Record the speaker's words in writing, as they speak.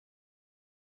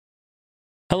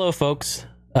Hello, folks.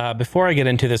 Before I get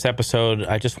into this episode,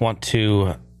 I just want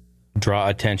to draw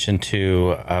attention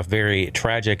to a very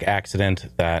tragic accident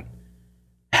that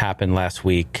happened last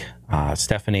week.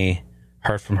 Stephanie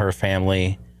heard from her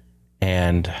family,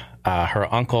 and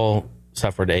her uncle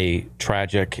suffered a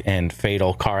tragic and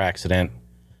fatal car accident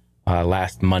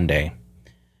last Monday.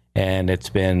 And it's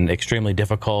been extremely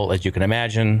difficult, as you can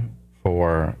imagine,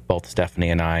 for both Stephanie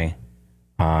and I.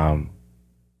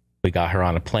 We got her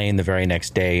on a plane the very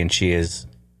next day, and she is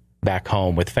back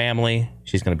home with family.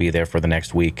 She's going to be there for the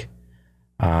next week.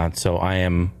 So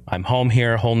I'm home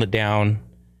here, holding it down,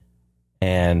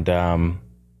 and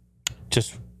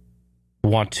just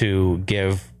want to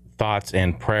give thoughts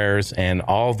and prayers and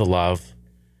all the love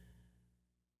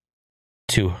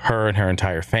to her and her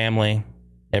entire family.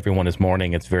 Everyone is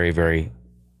mourning. It's very, very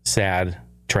sad,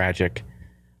 tragic.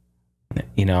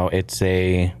 You know,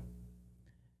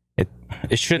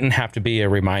 it shouldn't have to be a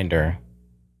reminder.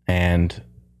 And,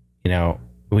 you know,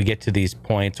 we get to these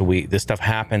points, this stuff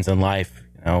happens in life,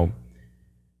 you know,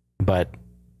 but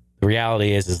the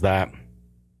reality is that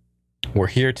we're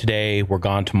here today, we're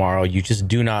gone tomorrow. You just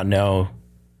do not know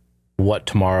what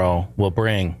tomorrow will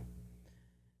bring.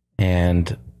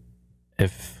 And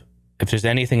if there's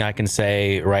anything I can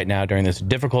say right now during this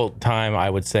difficult time, I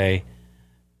would say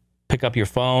pick up your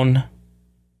phone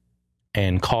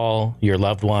and call your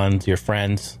loved ones, your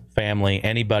friends, family,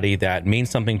 anybody that means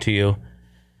something to you,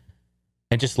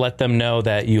 and just let them know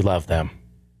that you love them.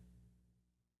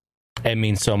 It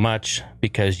means so much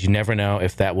because you never know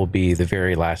if that will be the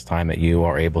very last time that you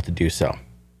are able to do so.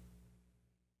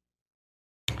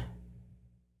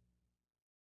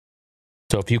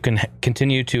 So if you can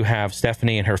continue to have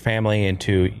Stephanie and her family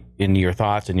in your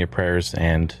thoughts and your prayers,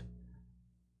 and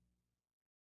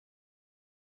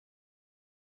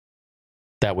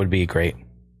that would be great.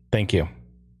 Thank you.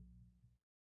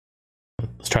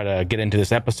 Let's try to get into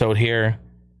this episode here.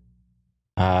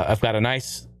 I've got a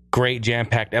nice, great,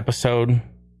 jam-packed episode.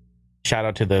 Shout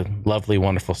out to the lovely,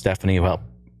 wonderful Stephanie who helped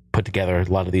put together a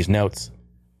lot of these notes.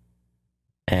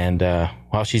 And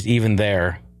while she's even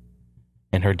there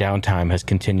in her downtime, has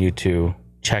continued to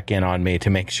check in on me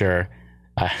to make sure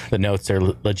the notes are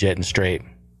legit and straight.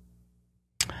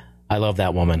 I love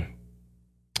that woman.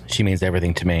 She means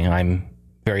everything to me. I'm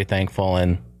very thankful,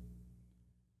 and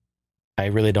I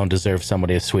really don't deserve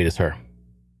somebody as sweet as her.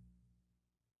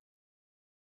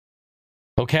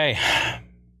 Okay.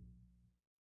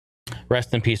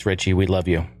 Rest in peace, Richie. We love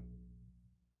you.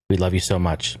 We love you so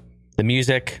much. The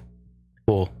music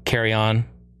will carry on,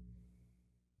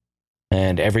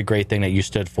 and every great thing that you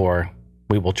stood for,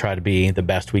 we will try to be the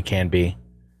best we can be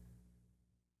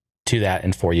to that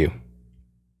and for you.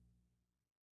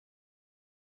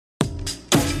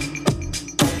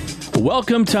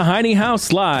 Welcome to Heiny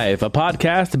House Live, a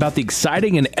podcast about the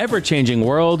exciting and ever-changing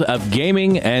world of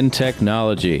gaming and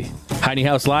technology. Heiny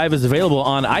House Live is available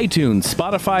on iTunes,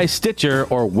 Spotify, Stitcher,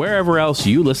 or wherever else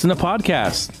you listen to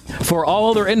podcasts. For all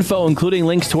other info, including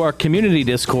links to our community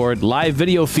Discord, live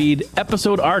video feed,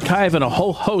 episode archive, and a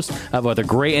whole host of other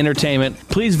great entertainment,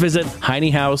 please visit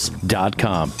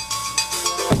HeinyHouse.com.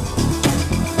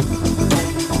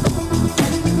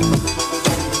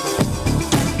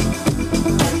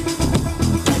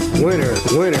 Winner,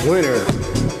 winner, winner.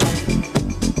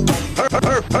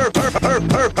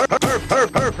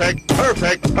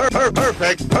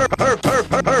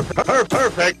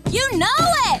 Perfect. You know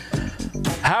it.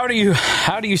 How do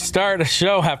you start a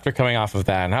show after coming off of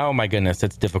that? Oh my goodness,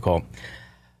 it's difficult.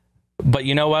 But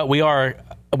you know what? We are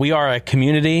a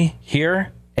community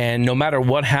here, and no matter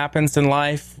what happens in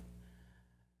life,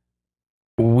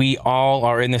 we all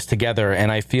are in this together,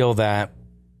 and I feel that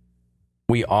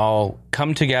we all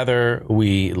come together,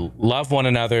 we love one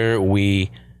another,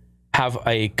 we have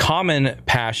a common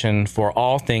passion for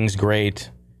all things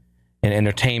great in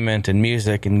entertainment and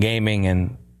music and gaming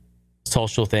and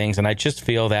social things. And I just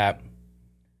feel that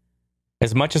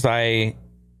as much as I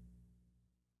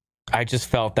just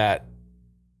felt that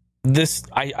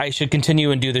I should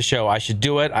continue and do the show. I should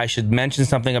do it. I should mention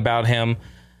something about him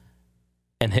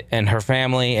and her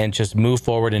family and just move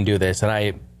forward and do this.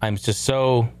 And I'm just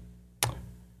so...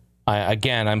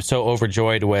 I'm so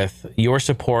overjoyed with your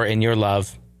support and your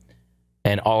love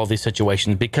and all of these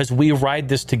situations, because we ride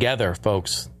this together,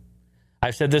 folks.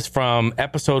 I've said this from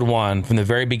episode 1, from the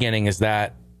very beginning, is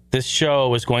that this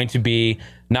show is going to be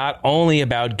not only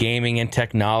about gaming and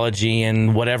technology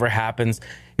and whatever happens.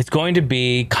 It's going to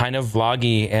be kind of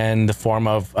vloggy in the form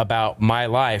of about my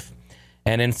life.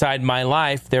 And inside my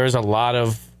life, there's a lot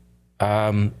of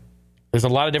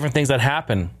different things that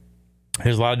happen.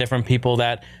 There's a lot of different people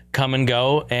that come and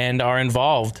go and are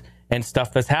involved and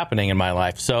stuff that's happening in my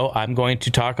life. So I'm going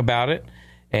to talk about it.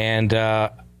 And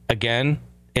again,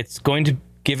 it's going to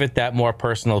give it that more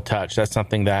personal touch. That's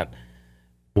something that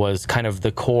was kind of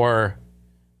the core.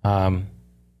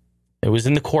 It was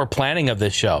in the core planning of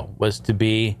this show, was to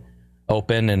be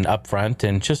open and upfront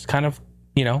and just kind of,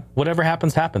 whatever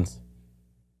happens, happens.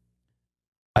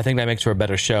 I think that makes for a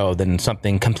better show than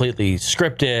something completely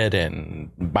scripted and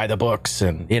by the books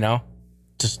and,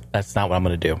 just that's not what I'm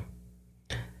going to do.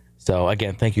 So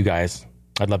again, thank you guys.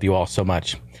 I love you all so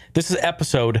much. This is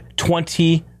episode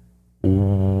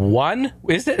 21.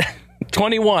 Is it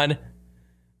 21?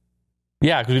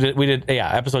 Yeah, because we did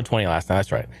episode 20 last time.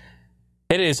 That's right.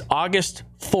 It is August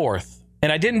 4th.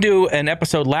 And I didn't do an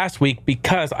episode last week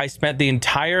because I spent the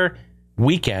entire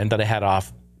weekend that I had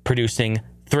off producing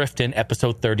Thriftin'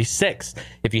 episode 36.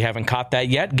 If you haven't caught that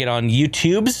yet, get on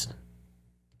YouTube's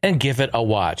and give it a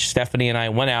watch. Stephanie and I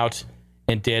went out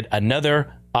and did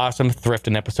another awesome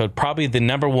Thriftin' episode. Probably the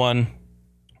number one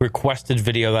requested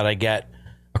video that I get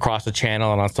across the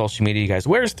channel and on social media. You guys,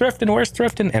 where's Thriftin'? Where's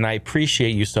Thriftin'? And I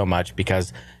appreciate you so much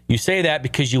because you say that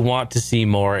because you want to see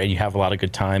more and you have a lot of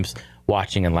good times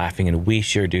watching and laughing, and we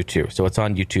sure do too. So it's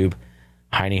on YouTube,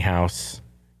 Heiny House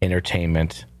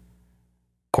Entertainment.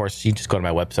 Of course, you just go to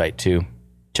my website too.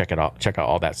 Check out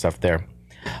all that stuff there.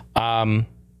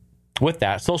 With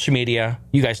that, social media,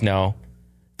 you guys know,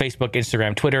 Facebook,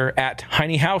 Instagram, Twitter, at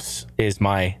Heiny House is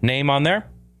my name on there.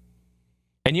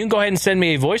 And you can go ahead and send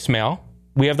me a voicemail.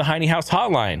 We have the Heiny House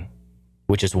hotline,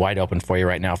 which is wide open for you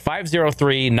right now.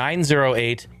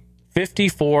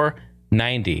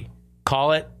 503-908-5490.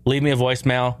 Call it, leave me a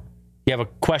voicemail. You have a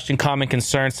question, comment,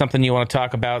 concern, something you want to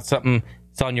talk about, something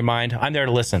that's on your mind. I'm there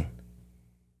to listen.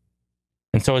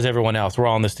 And so is everyone else. We're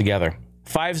all in this together.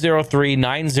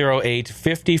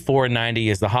 503-908-5490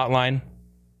 is the hotline.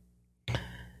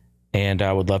 And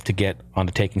I would love to get on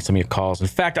to taking some of your calls. In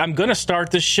fact, I'm going to start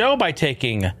the show by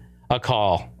taking a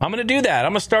call. I'm going to do that.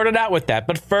 I'm going to start it out with that.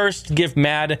 But first, give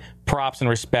mad props and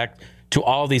respect to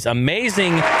all these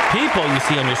amazing people you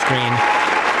see on your screen.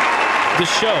 This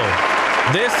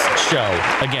show,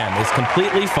 again, is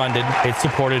completely funded. It's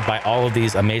supported by all of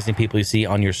these amazing people you see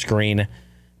on your screen.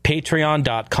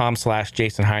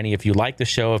 Patreon.com/Jason Heiny. If you like the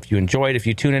show, if you enjoy it, if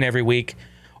you tune in every week,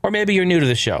 or maybe you're new to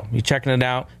the show, you're checking it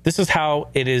out, this is how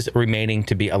it is remaining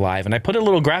to be alive. And I put a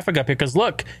little graphic up here because,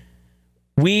 look,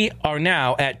 we are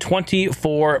now at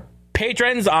 24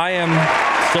 patrons. I am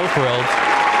so thrilled.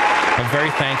 I'm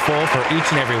very thankful for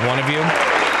each and every one of you.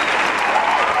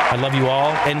 I love you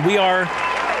all. And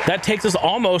that takes us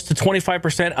almost to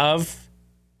 25% of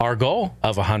our goal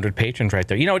of 100 patrons right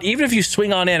there. You know what? Even if you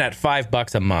swing on in at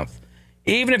 $5 a month,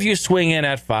 even if you swing in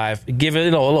at $5, give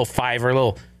it a little $5 or a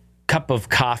little cup of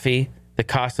coffee, the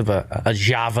cost of a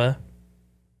Java,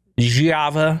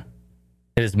 it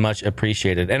is much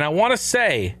appreciated. And I want to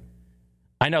say,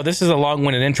 I know this is a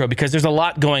long-winded intro because there's a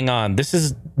lot going on. This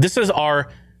is our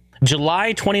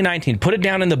July 2019. Put it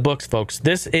down in the books, folks.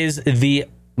 This is the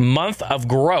month of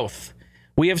growth.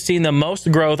 We have seen the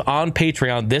most growth on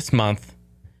Patreon this month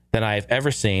than I have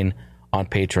ever seen on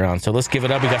Patreon. So let's give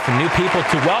it up. We got some new people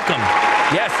to welcome.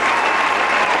 Yes.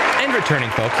 And returning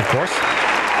folks, of course.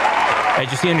 As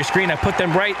you see on your screen, I put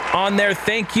them right on there.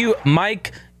 Thank you,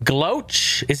 Mike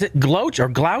Gloach. Is it Gloach or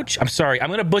Glouch? I'm sorry. I'm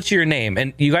going to butcher your name.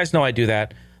 And you guys know I do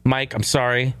that. Mike, I'm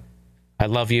sorry. I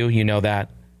love you. You know that.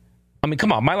 I mean,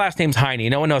 come on. My last name's Heiny.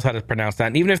 No one knows how to pronounce that.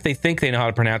 And even if they think they know how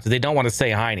to pronounce it, they don't want to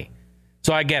say Heiny.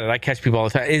 So I get it. I catch people all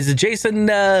the time. Is it Jason?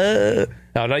 No,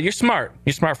 you're smart.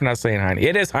 You're smart for not saying Heiny.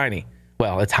 It is Heiny.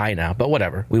 Well, it's High now, but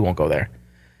whatever. We won't go there.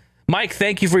 Mike,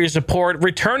 thank you for your support.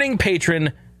 Returning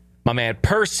patron, my man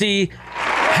Percy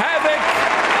Havoc.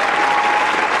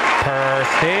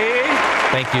 Percy.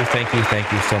 Thank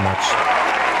you so much.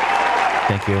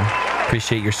 Thank you.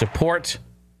 Appreciate your support.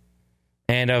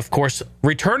 And of course,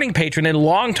 returning patron and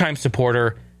longtime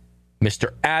supporter,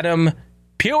 Mr. Adam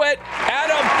Pewitt.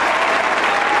 Adam!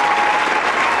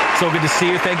 So good to see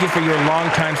you. Thank you for your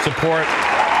longtime support,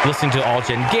 listening to All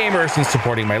Gen Gamers and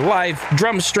supporting my live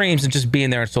drum streams and just being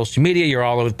there on social media. You're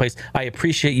all over the place. I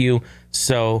appreciate you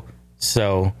so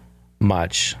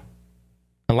much.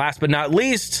 And last but not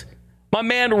least, my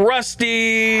man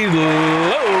Rusty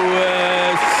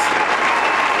Lewis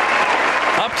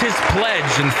upped his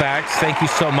pledge, in fact. Thank you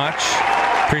so much.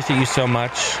 Appreciate you so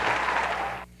much.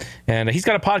 And he's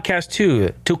got a podcast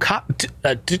too.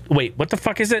 Wait, what the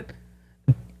fuck is it?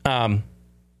 I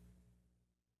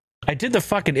did the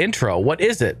fucking intro. What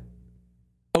is it?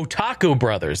 Otaku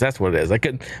Brothers. That's what it is.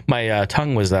 My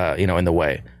tongue was in the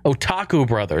way. Otaku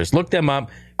Brothers. Look them up.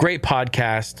 Great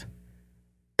podcast.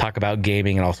 Talk about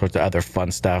gaming and all sorts of other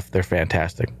fun stuff. They're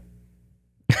fantastic.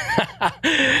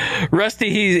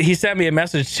 Rusty, he sent me a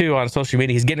message too on social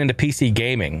media. He's getting into PC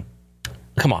gaming.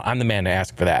 Come on, I'm the man to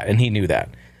ask for that, and he knew that.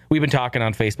 We've been talking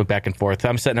on Facebook back and forth.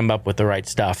 I'm setting him up with the right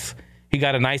stuff. He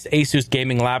got a nice Asus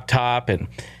gaming laptop, and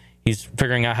he's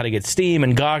figuring out how to get Steam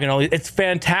and GOG and all. It's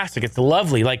fantastic. It's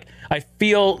lovely. Like, I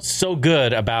feel so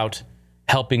good about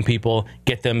helping people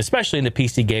get them, especially into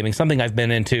PC gaming, something I've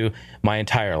been into my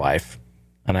entire life,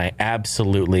 and I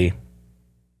absolutely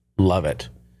love it.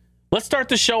 Let's start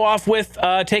the show off with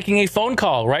taking a phone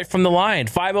call right from the line.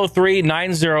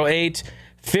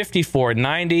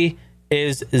 503-908-5490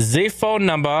 is the phone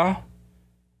number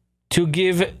to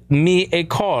give me a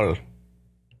call.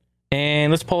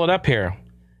 And let's pull it up here.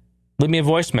 Leave me a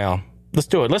voicemail. Let's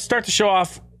do it. Let's start the show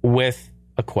off with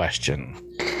a question.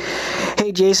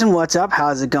 Hey Jason, what's up?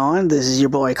 How's it going? This is your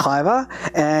boy Cliva,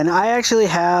 and I actually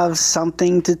have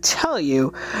something to tell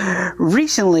you.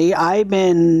 Recently, I've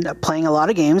been playing a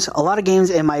lot of games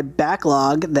in my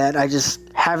backlog that I just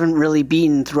haven't really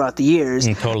beaten throughout the years.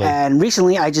 Totally. And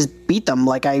recently, I just beat them.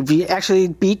 Like, I actually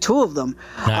beat 2 of them.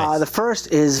 Nice. The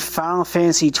first is Final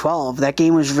Fantasy 12. That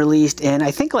game was released in,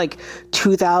 I think, like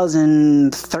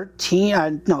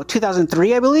 2013,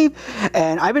 2003, I believe.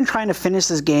 And I've been trying to finish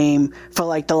this game for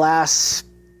like the last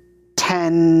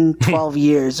 10, 12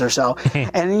 years or so.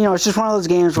 And, it's just one of those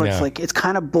games where it's like, it's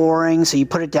kind of boring. So you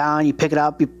put it down, you pick it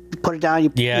up, you put it down,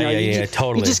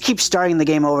 totally. You just keep starting the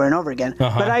game over and over again.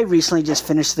 But I recently just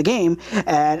finished the game,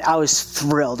 and I was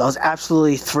thrilled. I was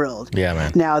absolutely thrilled. Yeah,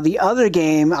 man. Now, the other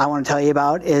game I want to tell you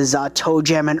about is Toe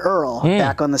Jam and Earl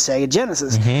back on the Sega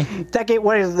Genesis.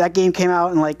 That game came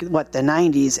out in the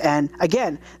 90s, and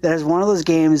again, that is one of those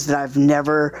games that I've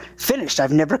never finished.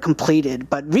 I've never completed.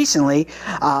 But recently,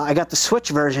 I got the Switch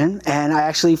version, and I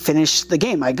actually finished the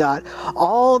game. I got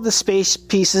all the space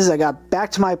pieces. I got back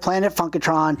to my planet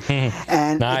Funkatron.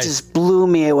 And nice. It just blew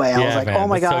me away. I was like, man, oh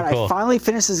my God, so cool. I finally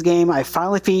finished this game. I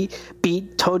finally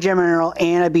beat Toe Jam and Earl,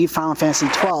 and I beat Final Fantasy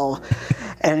 12.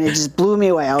 And it just blew me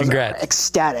away. I was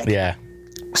ecstatic. Yeah.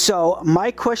 So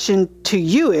my question to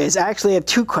you is, I actually have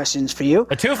 2 questions for you.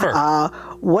 A twofer.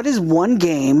 What is one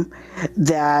game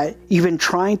that you've been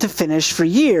trying to finish for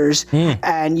years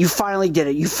and you finally did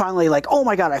it? You finally oh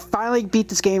my God, I finally beat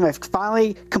this game. I've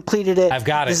finally completed it. I've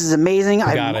got it. This is amazing.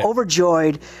 I'm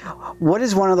overjoyed. What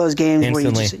is one of those games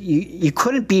Instantly. where you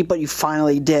couldn't beat, but you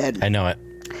finally did? I know it.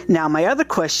 Now, my other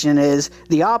question is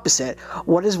the opposite.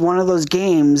 What is one of those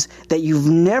games that you've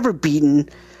never beaten,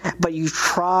 but you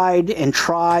tried and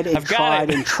tried and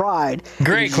tried and tried?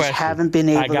 Great and you question. Just haven't been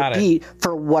able to beat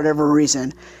for whatever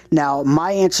reason. Now,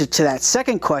 my answer to that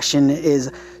second question is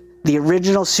the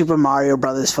original Super Mario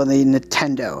Brothers for the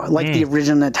Nintendo, the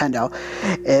original Nintendo.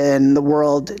 In the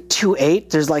World 2.8,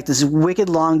 there's this wicked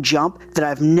long jump that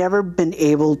I've never been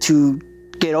able to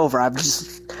get over.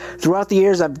 Throughout the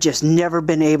years, I've just never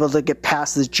been able to get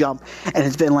past this jump, and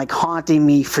it's been haunting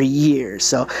me for years.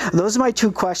 So those are my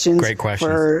 2 questions. Great questions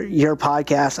for your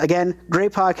podcast. Again,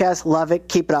 great podcast. Love it.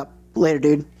 Keep it up. Later,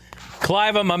 dude.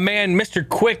 Clive, my man, Mr.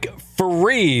 Quick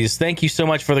Freeze. Thank you so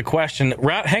much for the question.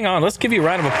 Hang on. Let's give you a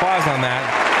round of applause on that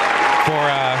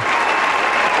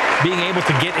for being able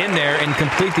to get in there and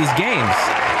complete these games.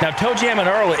 Now, Toe Jam and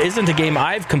Earl isn't a game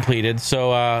I've completed,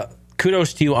 so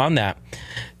kudos to you on that.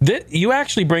 You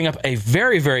actually bring up a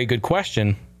very, very good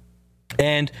question.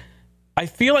 And I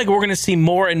feel like we're going to see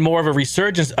more and more of a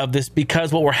resurgence of this,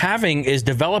 because what we're having is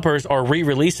developers are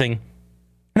re-releasing.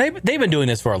 And they've been doing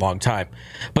this for a long time.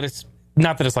 But it's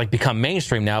not that it's become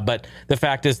mainstream now, but the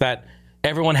fact is that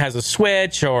everyone has a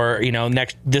Switch or,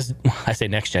 this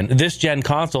gen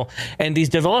console, and these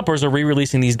developers are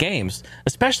re-releasing these games,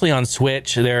 especially on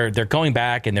Switch. They're going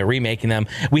back and they're remaking them.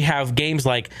 We have games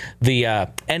like the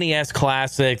NES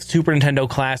Classic, Super Nintendo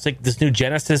Classic, this new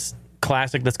Genesis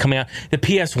Classic that's coming out, the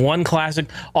PS1 Classic.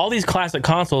 All these classic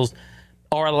consoles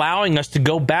are allowing us to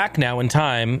go back now in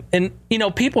time. And,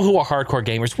 people who are hardcore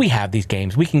gamers, we have these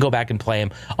games. We can go back and play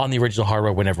them on the original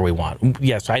hardware whenever we want.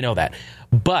 Yes, I know that.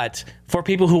 But for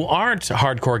people who aren't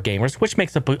hardcore gamers, which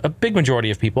makes up a big majority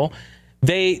of people,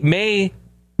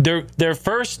 their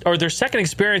first or their second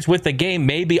experience with the game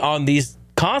may be on these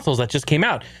consoles that just came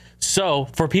out. So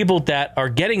for people that are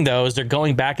getting those, they're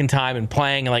going back in time and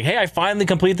playing and hey, I finally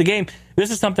completed the game.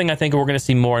 This is something I think we're going to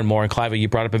see more and more. And Clive, you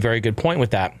brought up a very good point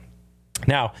with that.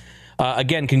 Now,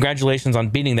 again, congratulations on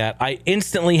beating that. I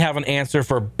instantly have an answer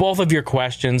for both of your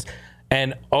questions.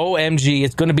 And OMG,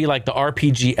 it's going to be like the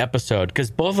RPG episode,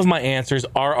 because both of my answers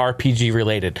are RPG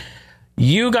related.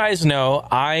 You guys know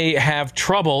I have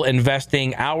trouble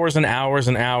investing hours and hours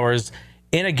and hours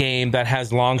in a game that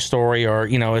has long story, or,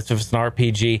 if it's an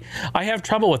RPG. I have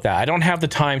trouble with that. I don't have the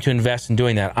time to invest in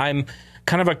doing that. I'm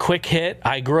kind of a quick hit.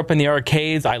 I grew up in the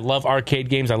arcades. I love arcade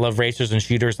games. I love racers and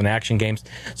shooters and action games.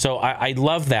 So I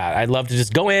love that. I love to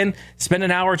just go in, spend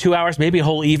an hour, 2 hours, maybe a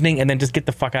whole evening, and then just get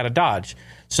the fuck out of Dodge.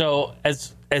 So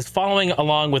as following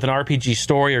along with an RPG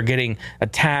story or getting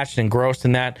attached and engrossed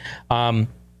in that,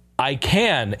 I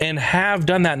can and have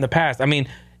done that in the past. I mean,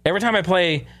 every time I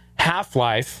play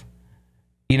Half-Life,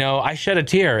 you know, I shed a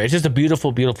tear. It's just a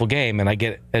beautiful, beautiful game, and I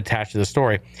get attached to the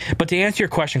story. But to answer your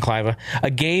question, Clive, a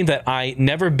game that I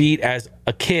never beat as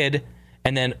a kid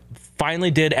and then finally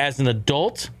did as an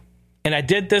adult, and I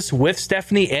did this with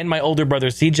Stephanie and my older brother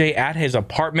CJ at his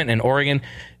apartment in Oregon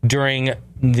during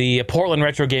the Portland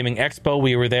Retro Gaming Expo.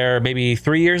 We were there maybe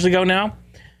 3 years ago now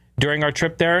during our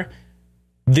trip there.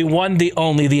 The one, the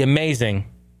only, the amazing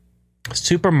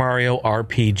Super Mario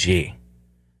RPG.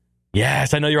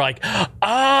 Yes, I know you're like, oh,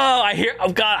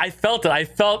 oh God, I felt it. I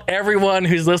felt everyone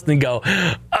who's listening go,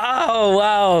 oh,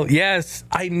 wow. Yes,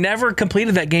 I never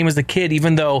completed that game as a kid,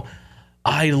 even though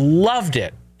I loved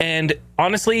it. And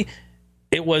honestly,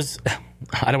 it was,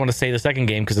 I don't want to say the second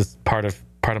game because it's part of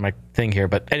my thing here.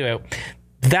 But anyway,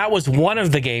 that was one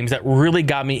of the games that really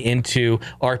got me into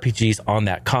RPGs on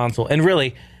that console. And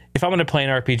really, if I'm going to play an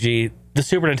RPG, the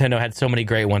Super Nintendo had so many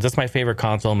great ones. That's my favorite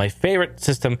console, my favorite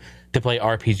system to play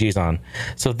RPGs on.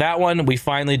 So that one we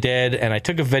finally did, and I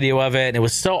took a video of it, and it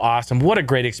was so awesome. What a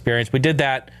great experience. We did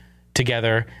that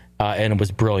together, and it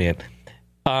was brilliant.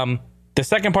 The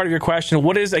second part of your question,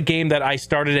 what is a game that I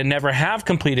started and never have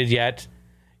completed yet?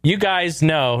 You guys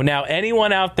know. Now,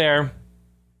 anyone out there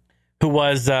who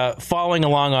was following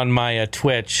along on my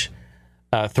Twitch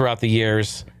throughout the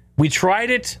years, we tried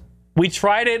it. We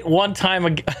tried it one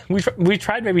time. We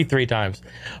tried maybe 3 times.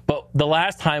 But the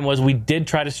last time was we did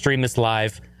try to stream this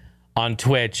live on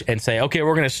Twitch and say, okay,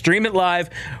 we're going to stream it live.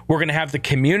 We're going to have the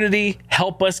community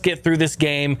help us get through this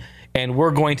game, and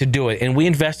we're going to do it. And we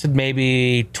invested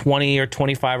maybe 20 or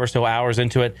 25 or so hours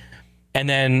into it. And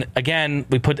then, again,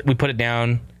 we put it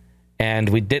down, and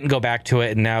we didn't go back to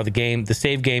it. And now the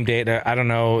save game data, I don't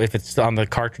know if it's on the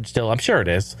cartridge still. I'm sure it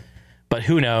is. But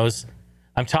who knows?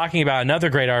 I'm talking about another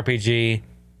great RPG,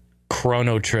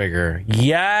 Chrono Trigger.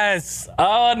 Yes!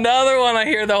 Oh, another one. I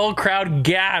hear the whole crowd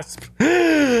gasp.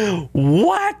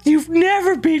 What? You've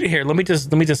never beat it? Here, let me just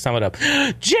sum it up.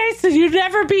 Jason, you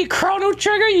never beat Chrono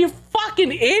Trigger? You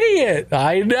fucking idiot.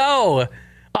 I know.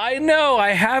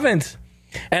 I haven't.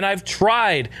 And I've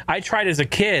tried. I tried as a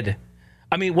kid.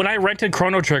 I mean, when I rented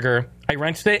Chrono Trigger, I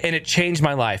rented it and it changed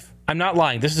my life. I'm not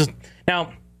lying. This is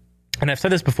now. And I've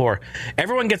said this before,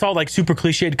 everyone gets all like super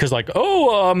cliched because like,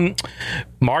 Mario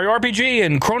RPG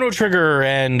and Chrono Trigger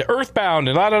and Earthbound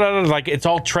and like it's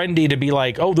all trendy to be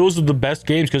like, oh, those are the best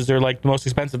games because they're like the most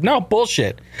expensive. No,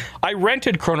 bullshit. I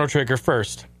rented Chrono Trigger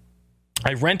first.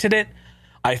 I rented it.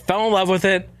 I fell in love with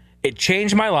it. It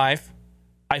changed my life.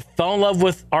 I fell in love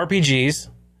with RPGs,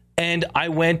 and I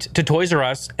went to Toys R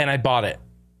Us and I bought it.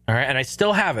 All right, and I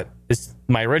still have it. It's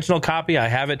my original copy. I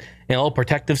have it in a little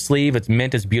protective sleeve. It's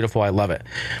mint. It's beautiful. I love it.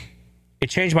 It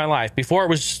changed my life. Before it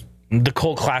was the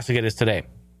cult classic it is today.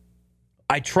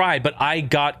 I tried, but I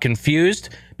got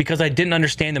confused because I didn't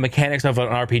understand the mechanics of an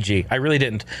RPG. I really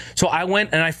didn't. So I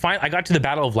went and I got to the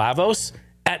Battle of Lavos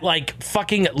at like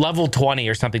fucking level 20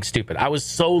 or something stupid. I was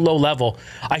so low level.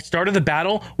 I started the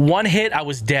battle. One hit, I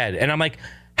was dead. And I'm like,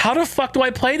 how the fuck do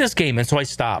I play this game? And so I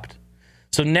stopped.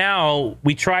 So now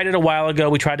we tried it a while ago.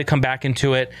 We tried to come back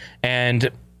into it,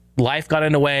 and life got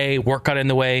in the way, work got in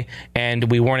the way, and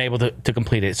we weren't able to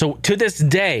complete it. So to this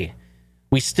day,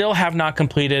 we still have not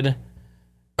completed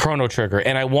Chrono Trigger,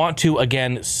 and I want to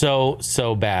again so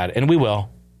bad. And we will.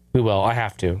 I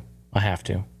have to.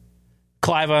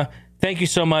 Cliva, thank you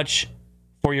so much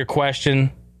for your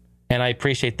question, and I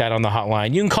appreciate that on the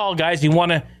hotline. You can call, guys. You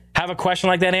want to have a question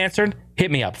like that answered?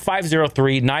 Hit me up.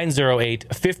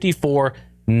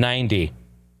 503-908-5490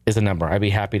 is the number. I'd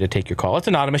be happy to take your call. It's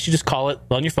anonymous. You just call it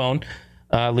on your phone,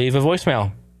 leave a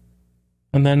voicemail,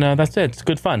 and then that's it. It's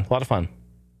good fun. A lot of fun.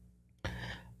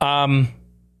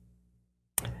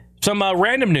 Some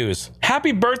random news.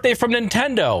 Happy birthday from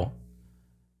Nintendo.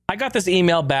 I got this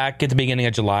email back at the beginning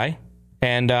of July,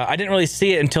 and I didn't really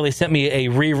see it until they sent me a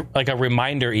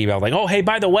reminder email. Like, oh, hey,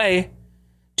 by the way,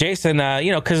 Jason,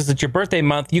 because it's your birthday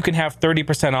month, you can have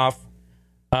 30% off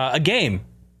a game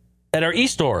at our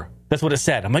e-store. That's what it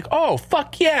said. I'm like, oh,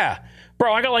 fuck yeah.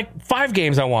 Bro, I got like 5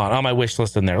 games I want on my wish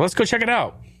list in there. Let's go check it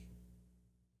out.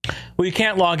 Well, you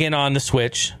can't log in on the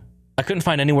Switch. I couldn't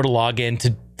find anywhere to log in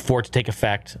for it to take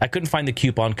effect. I couldn't find the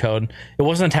coupon code. It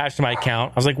wasn't attached to my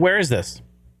account. I was like, where is this?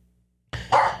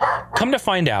 Come to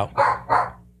find out,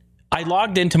 I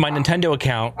logged into my Nintendo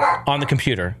account on the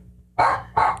computer.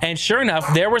 And sure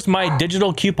enough, there was my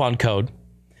digital coupon code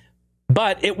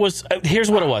But it was,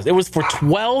 here's what it was. It was for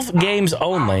 12 games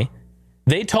only.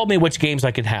 They told me which games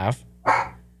I could have.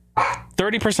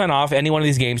 30% off any one of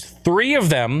these games. 3 of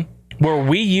them were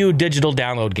Wii U digital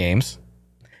download games.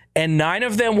 And 9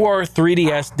 of them were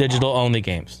 3DS digital only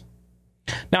games.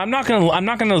 Now, I'm not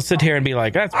gonna sit here and be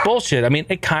like, that's bullshit. I mean,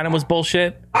 it kind of was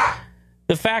bullshit.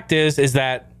 The fact is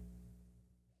that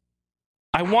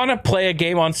I want to play a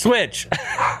game on Switch.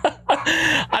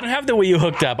 I don't have the Wii U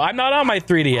hooked up. I'm not on my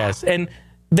 3DS. And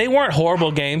they weren't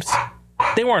horrible games.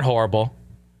 They weren't horrible.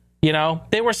 You know,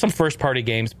 they were some first-party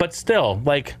games. But still,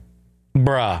 like,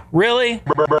 bruh. Really?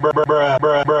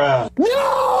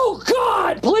 No!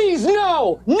 God, please,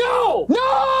 no! No!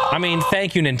 No! I mean,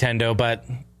 thank you, Nintendo, but,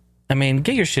 I mean,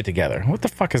 get your shit together. What the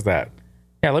fuck is that?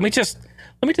 Yeah, let me just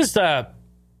put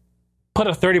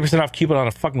a 30% off coupon on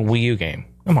a fucking Wii U game.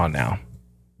 Come on now.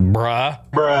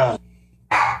 Bruh.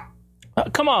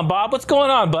 Come on, Bob. What's going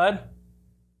on, bud?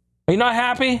 Are you not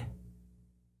happy?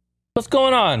 What's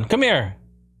going on? Come here.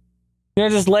 You're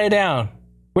gonna just lay down.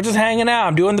 We're just hanging out.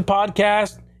 I'm doing the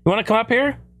podcast. You want to come up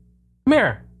here? Come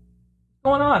here. What's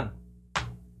going on?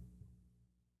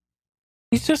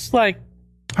 He's just like,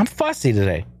 I'm fussy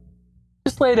today.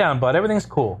 Just lay down, bud. Everything's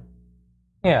cool.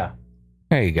 Yeah.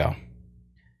 There you go.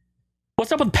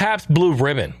 What's up with Pabst Blue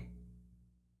Ribbon?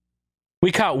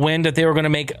 We caught wind that they were going to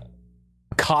make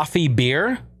coffee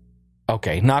beer.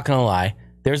 Okay, not going to lie.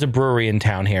 There's a brewery in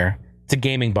town here. It's a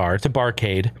gaming bar. It's a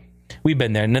barcade. We've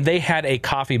been there. And they had a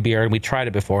coffee beer, and we tried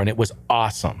it before, and it was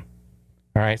awesome.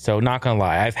 All right, so not going to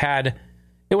lie.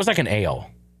 It was like an ale.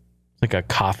 It's like a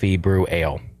coffee brew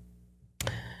ale.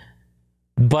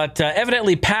 But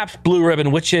evidently Pabst Blue Ribbon,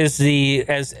 which is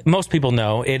as most people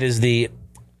know, it is the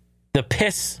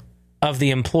piss of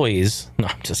the employees. No,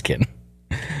 I'm just kidding.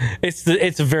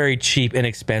 It's a very cheap,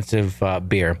 inexpensive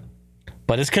beer,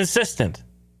 but it's consistent.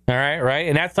 All right,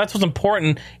 and that's what's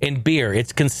important in beer.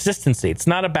 It's consistency. It's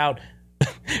not about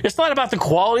the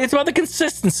quality. It's about the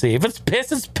consistency. If it's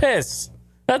piss, it's piss.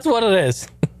 That's what it is.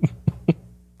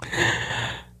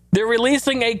 They're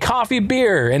releasing a coffee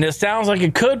beer, and it sounds like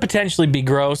it could potentially be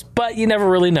gross, but you never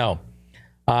really know.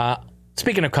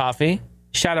 Speaking of coffee,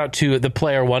 shout out to the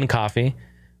Player One Coffee.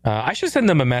 I should send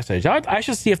them a message. I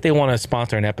should see if they want to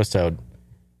sponsor an episode.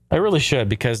 I really should,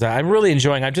 because I'm really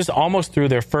enjoying. I'm just almost through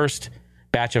their first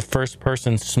batch of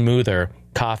first-person smoother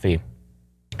coffee,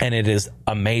 and it is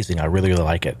amazing. I really, really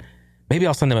like it. Maybe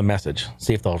I'll send them a message,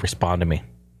 see if they'll respond to me.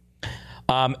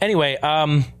 Anyway,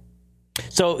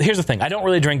 so here's the thing. I don't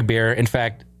really drink beer. In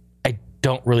fact, I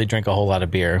don't really drink a whole lot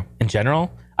of beer in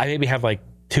general. I maybe have like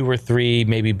 2 or 3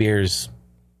 maybe beers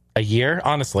a year.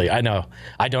 Honestly, I know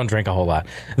I don't drink a whole lot.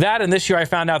 That, and this year I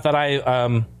found out that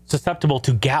I'm susceptible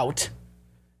to gout,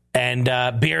 and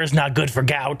beer is not good for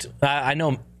gout. I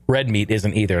know red meat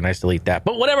isn't either, and I still eat that.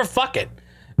 But whatever, fuck it.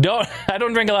 I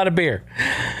don't drink a lot of beer.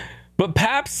 But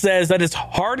Pabst says that it's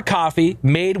hard coffee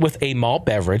made with a malt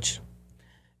beverage,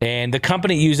 and the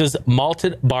company uses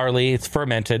malted barley. It's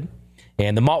fermented,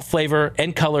 and the malt flavor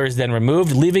and color is then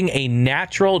removed, leaving a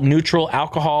natural, neutral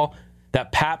alcohol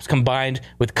that Pabst combined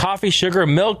with coffee, sugar,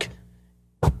 milk,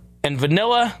 and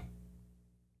vanilla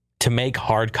to make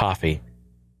hard coffee.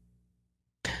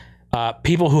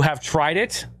 People who have tried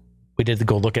it, we did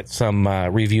go look at some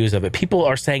reviews of it. People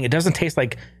are saying it doesn't taste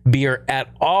like beer at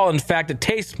all. In fact, it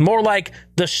tastes more like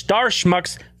the Star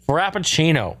Schmucks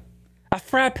Frappuccino. A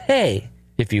frappe,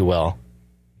 if you will.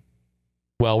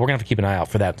 Well, we're going to have to keep an eye out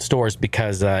for that in stores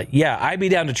because, I'd be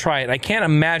down to try it. I can't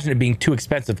imagine it being too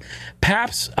expensive.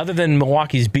 Pabst, other than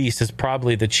Milwaukee's Beast, is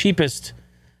probably the cheapest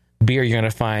beer you're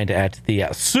going to find at the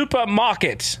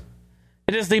supermarket.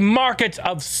 It is the market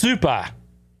of super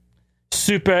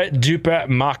duper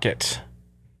market.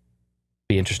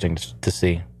 Be interesting to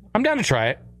see. I'm down to try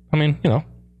it. I mean,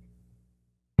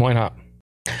 why not?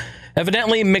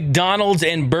 Evidently, McDonald's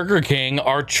and Burger King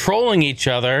are trolling each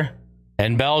other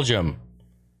in Belgium.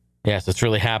 Yes, it's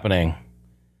really happening.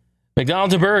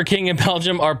 McDonald's and Burger King in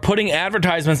Belgium are putting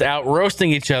advertisements out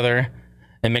roasting each other,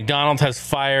 and McDonald's has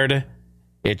fired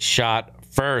its shot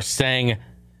first, saying,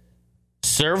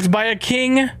 "Served by a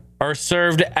king or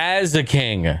served as a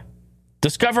king?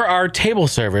 Discover our table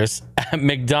service at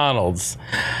McDonald's."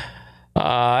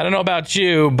 I don't know about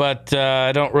you, but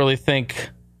I don't really think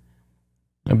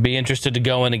I'd be interested to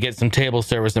go in and get some table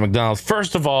service at McDonald's.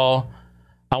 First of all,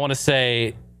 I want to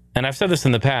say, and I've said this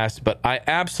in the past, but I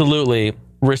absolutely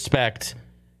respect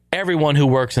everyone who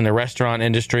works in the restaurant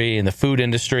industry, in the food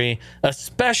industry,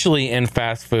 especially in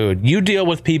fast food. You deal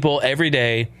with people every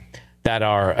day that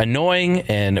are annoying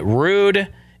and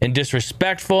rude and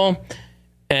disrespectful,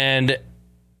 and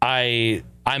I'm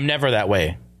never that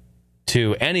way.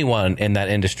 to anyone in that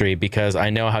industry because I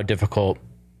know how difficult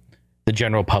the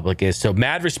general public is. So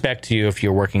mad respect to you if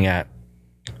you're working at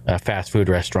a fast food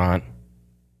restaurant.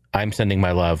 I'm sending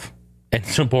my love and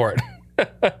support.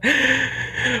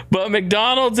 But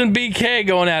McDonald's and BK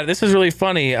going at it. This is really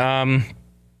funny.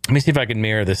 Let me see if I can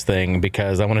mirror this thing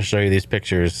because I want to show you these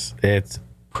pictures. It's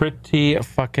pretty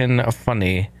fucking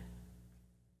funny.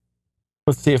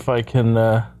 Let's see if I can...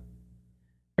 There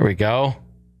we go.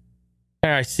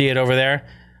 There, I see it over there.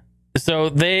 So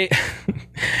they...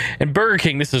 and Burger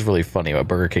King, this is really funny what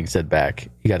Burger King said back.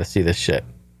 You got to see this shit.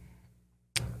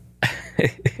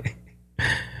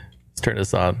 Let's turn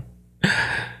this on.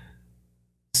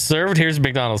 Served, here's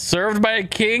McDonald's. Served by a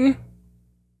king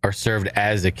or served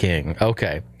as a king?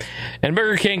 Okay. And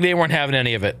Burger King, they weren't having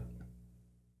any of it.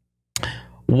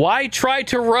 Why try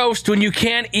to roast when you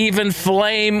can't even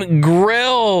flame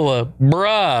grill?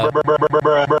 Bruh.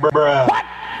 What?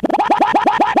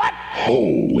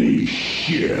 Holy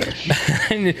shit.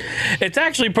 It's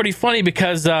actually pretty funny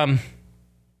because,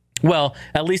 well,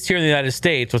 at least here in the United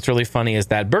States, what's really funny is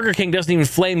that Burger King doesn't even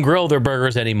flame grill their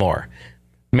burgers anymore.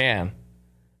 Man.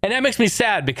 And that makes me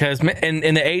sad because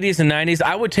in the 80s and 90s,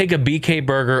 I would take a BK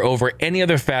burger over any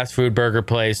other fast food burger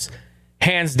place,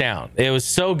 hands down. It was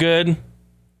so good.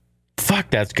 Fuck,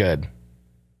 that's good.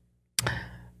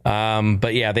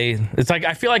 But yeah, it's like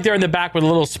I feel like they're in the back with a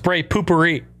little spray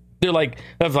poopery. They're like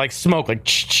of like smoke, like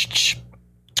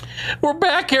we're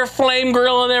back here flame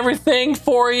grilling everything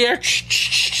for you,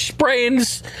 spraying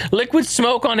liquid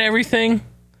smoke on everything.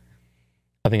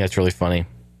 I think that's really funny.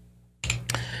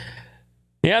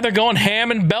 Yeah, they're going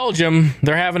ham in Belgium.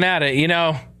 They're having at it. You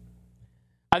know,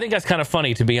 I think that's kind of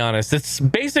funny, to be honest. It's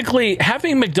basically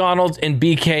having McDonald's and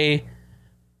BK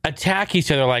attack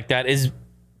each other like that is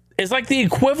like the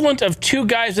equivalent of two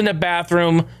guys in a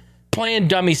bathroom playing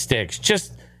dummy sticks.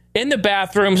 Just in the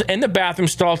bathrooms, in the bathroom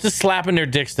stalls, just slapping their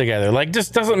dicks together. Like,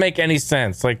 just doesn't make any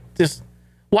sense. Like, just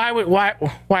why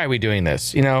are we doing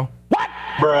this? You know? What?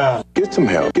 Bruh. Get some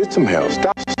help. Get some help.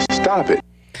 Stop it.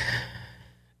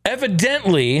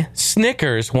 Evidently,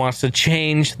 Snickers wants to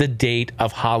change the date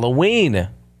of Halloween.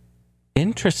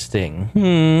 Interesting.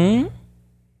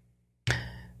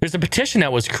 There's a petition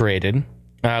that was created,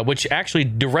 which actually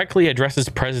directly addresses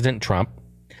President Trump,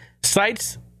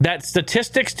 cites that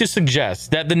statistics to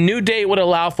suggest that the new date would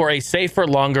allow for a safer,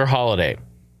 longer holiday.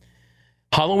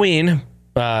 Halloween,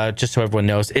 just so everyone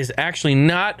knows, is actually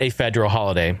not a federal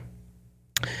holiday.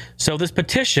 So this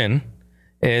petition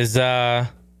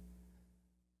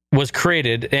was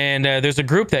created, and there's a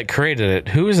group that created it.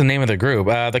 Who is the name of the group?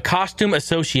 The Costume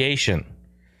Association.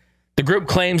 The group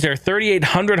claims there are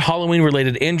 3,800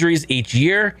 Halloween-related injuries each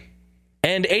year,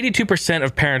 and 82%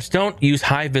 of parents don't use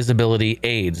high-visibility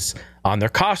aids on their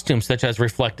costumes, such as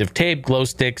reflective tape, glow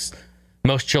sticks.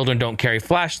 Most children don't carry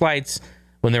flashlights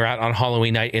when they're out on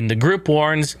Halloween night, and the group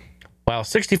warns, while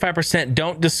 65%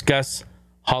 don't discuss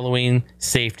Halloween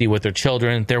safety with their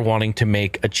children, they're wanting to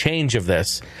make a change of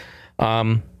this.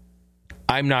 I'm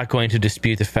not going to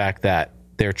dispute the fact that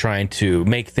they're trying to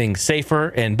make things safer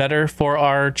and better for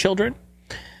our children.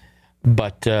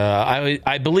 But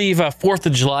I believe 4th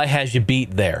of July has you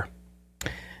beat there.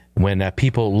 When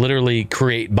people literally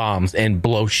create bombs and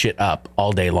blow shit up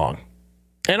all day long.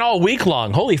 And all week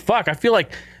long. Holy fuck. I feel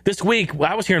like this week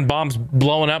I was hearing bombs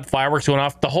blowing up, fireworks going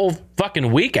off the whole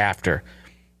fucking week after.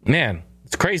 Man,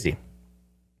 it's crazy.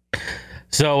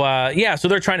 So, so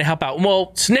they're trying to help out.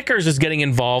 Well, Snickers is getting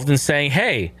involved and saying,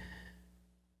 hey,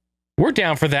 we're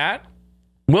down for that.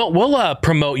 We'll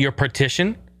promote your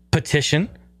petition,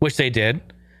 which they did.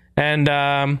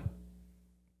 And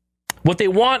what they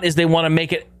want is they want to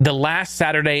make it the last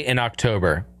Saturday in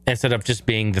October instead of just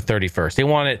being the 31st. They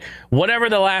want it, whatever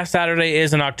the last Saturday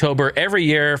is in October every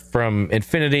year from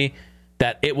infinity,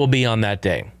 that it will be on that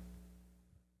day.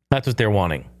 That's what they're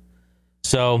wanting.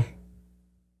 So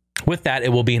with that, it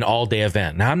will be an all-day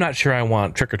event. Now, I'm not sure I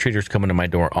want trick-or-treaters coming to my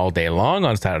door all day long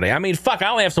on Saturday. I mean, fuck, I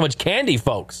only have so much candy,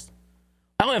 folks.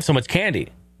 I only have so much candy.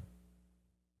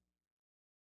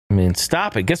 I mean,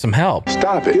 stop it. Get some help.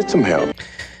 Stop it. Get some help.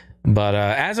 But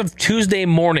as of Tuesday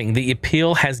morning, the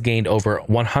appeal has gained over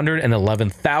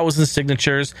 111,000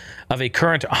 signatures of a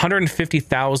current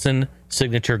 150,000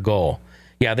 signature goal.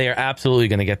 Yeah, they are absolutely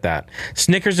going to get that.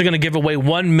 Snickers are going to give away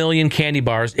 1 million candy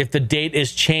bars if the date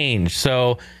is changed.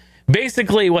 So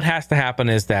basically what has to happen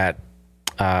is that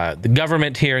the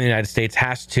government here in the United States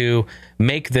has to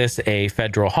make this a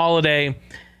federal holiday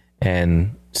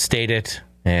and state it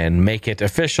and make it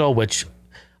official, which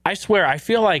I swear, I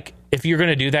feel like if you're going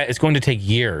to do that, it's going to take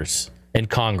years in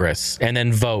Congress and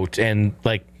then vote and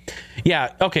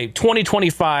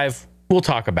 2025, we'll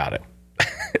talk about it.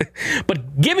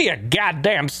 But give me a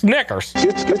goddamn Snickers.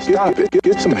 Stop it.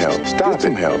 Get some help. Stop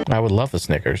some help. I would love the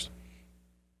Snickers.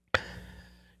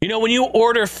 You know, when you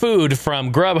order food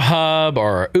from Grubhub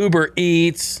or Uber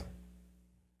Eats,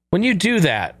 when you do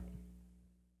that,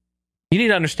 you need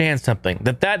to understand something,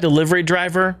 that delivery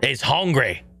driver is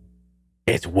hungry.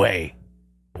 It's way,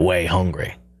 way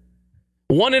hungry.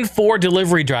 1 in 4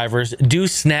 delivery drivers do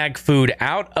snag food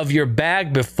out of your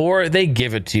bag before they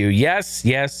give it to you. Yes,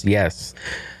 yes, yes.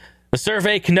 The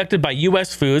survey conducted by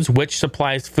U.S. Foods, which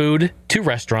supplies food to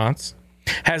restaurants,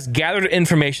 has gathered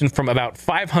information from about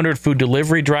 500 food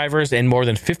delivery drivers and more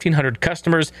than 1,500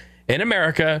 customers in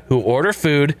America who order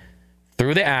food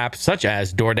through the apps such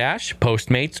as DoorDash,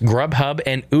 Postmates, Grubhub,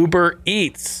 and Uber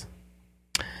Eats.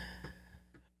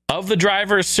 Of the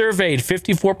drivers surveyed,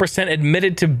 54%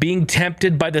 admitted to being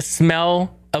tempted by the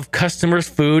smell of customers'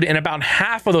 food, and about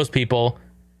half of those people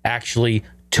actually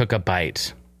took a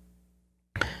bite.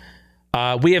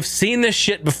 We have seen this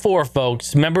shit before,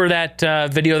 folks. Remember that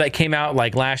video that came out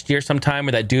like last year sometime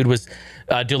where that dude was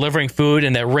delivering food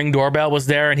and that Ring doorbell was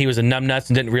there and he was a numbnuts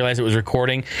and didn't realize it was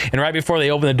recording. And right before they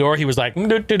opened the door, he was like,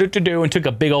 do, and took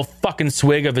a big old fucking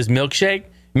swig of his milkshake.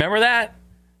 Remember that?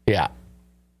 Yeah.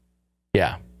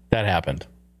 Yeah, that happened.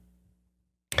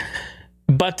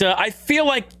 But I feel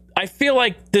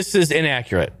like this is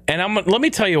inaccurate. And let me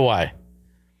tell you why.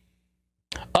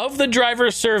 Of the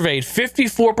drivers surveyed,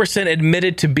 54%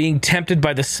 admitted to being tempted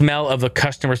by the smell of the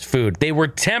customer's food. They were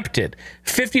tempted.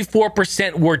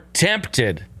 54% were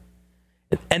tempted.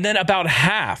 And then about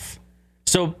half.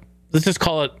 So let's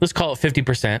call it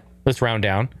 50%. Let's round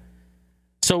down.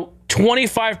 So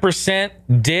 25%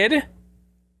 did.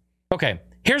 Okay,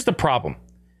 here's the problem.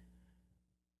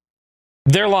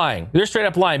 They're lying. They're straight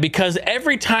up lying, because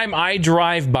every time I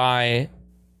drive by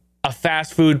a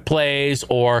fast food place,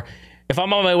 or if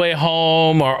I'm on my way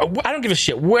home, or I don't give a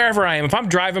shit, wherever I am, if I'm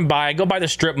driving by, I go by the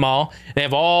strip mall, they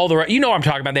have all the, you know what I'm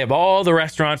talking about, they have all the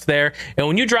restaurants there, and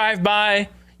when you drive by,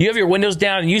 you have your windows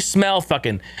down and you smell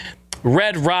fucking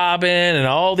Red Robin and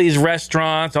all these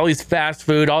restaurants, all these fast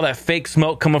food, all that fake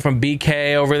smoke coming from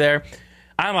BK over there.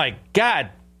 I'm like, God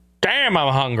damn,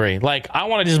 I'm hungry. Like, I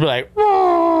want to just be like,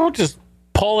 just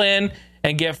pull in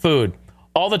and get food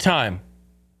all the time.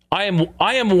 I am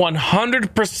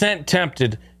 100%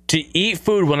 tempted to eat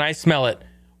food when I smell it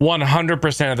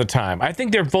 100% of the time. I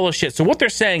think they're full of shit. So what they're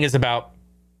saying is about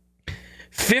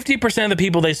 50% of the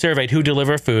people they surveyed who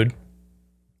deliver food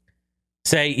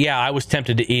say, yeah, I was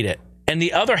tempted to eat it. And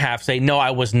the other half say, no,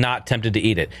 I was not tempted to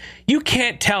eat it. You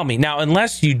can't tell me. Now,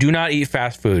 unless you do not eat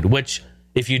fast food, which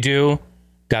if you do,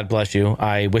 God bless you.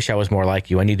 I wish I was more like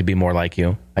you. I need to be more like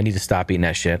you. I need to stop eating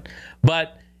that shit.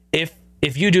 But if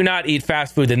you do not eat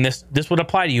fast food, then this would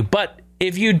apply to you. But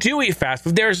if you do eat fast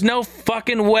food, there's no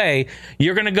fucking way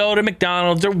you're going to go to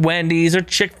McDonald's or Wendy's or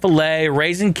Chick-fil-A,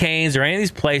 Raising Cane's, or any of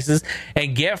these places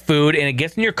and get food, and it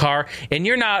gets in your car, and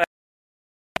you're not,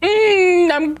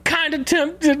 I'm kind of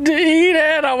tempted to eat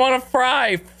it. I want to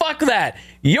fry. Fuck that.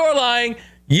 You're lying.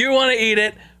 You want to eat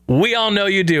it. We all know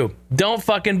you do. Don't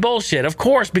fucking bullshit. Of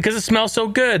course, because it smells so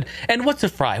good. And what's a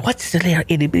fry? What's a little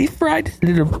itty bitty fry?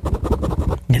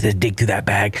 Just dig through that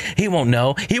bag. He won't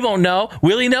know. He won't know.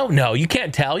 Will he know? No, you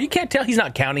can't tell. You can't tell. He's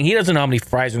not counting. He doesn't know how many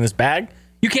fries are in this bag.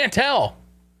 You can't tell.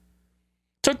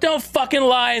 So don't fucking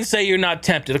lie and say you're not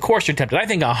tempted. Of course you're tempted. I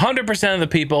think 100% of the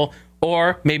people,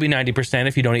 or maybe 90%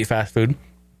 if you don't eat fast food,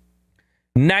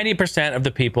 90% of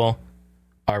the people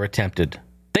are tempted.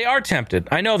 They are tempted.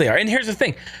 I know they are. And here's the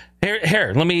thing.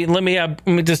 Here, let me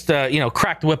just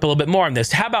crack the whip a little bit more on this.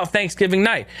 How about Thanksgiving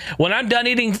night? When I'm done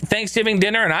eating Thanksgiving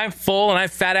dinner and I'm full and I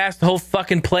fat ass the whole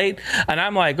fucking plate and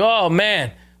I'm like, oh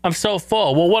man, I'm so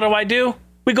full. Well, what do?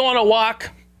 We go on a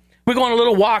walk. We go on a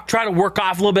little walk, try to work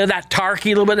off a little bit of that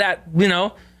turkey, a little bit of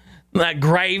that, that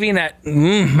gravy and that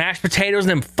mashed potatoes and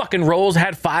them fucking rolls. I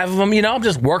had 5 of them, I'm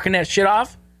just working that shit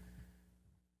off.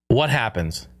 What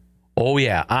happens? Oh,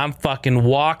 yeah, I'm fucking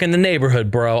walking the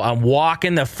neighborhood, bro. I'm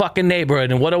walking the fucking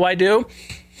neighborhood. And what do?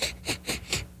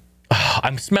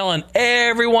 I'm smelling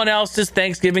everyone else's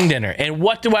Thanksgiving dinner. And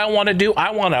what do I want to do?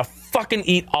 I want to fucking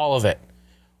eat all of it.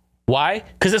 Why?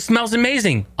 Because it smells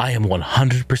amazing. I am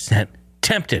 100%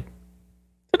 tempted.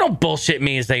 So don't bullshit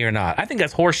me and say you're not. I think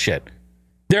that's horse shit.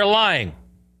 They're lying.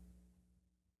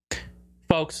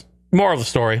 Folks, moral of the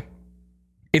story.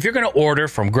 If you're going to order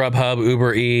from Grubhub,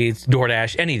 Uber Eats,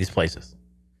 DoorDash, any of these places,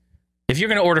 if you're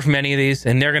going to order from any of these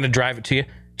and they're going to drive it to you,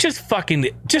 just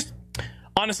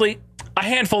honestly, a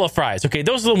handful of fries. Okay,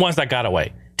 those are the ones that got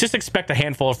away. Just expect a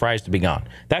handful of fries to be gone.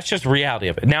 That's just reality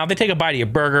of it. Now, if they take a bite of your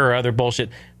burger or other bullshit,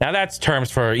 now that's terms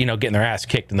for, getting their ass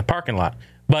kicked in the parking lot.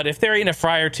 But if they're eating a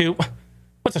fry or two,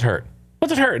 what's it hurt?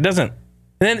 What's it hurt? It doesn't.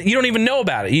 And then you don't even know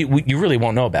about it. You really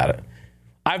won't know about it.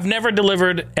 I've never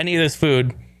delivered any of this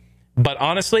food, but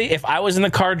honestly, if I was in the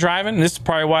car driving, this is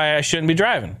probably why I shouldn't be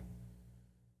driving.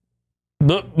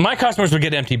 My customers would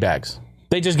get empty bags.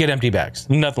 They just get empty bags.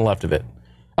 Nothing left of it.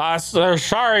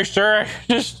 Sorry, sir.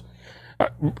 Just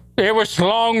it was a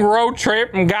long road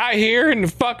trip and got here and the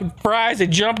fucking fries, they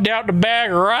jumped out the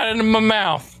bag right into my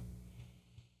mouth.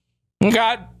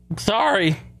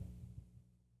 Sorry.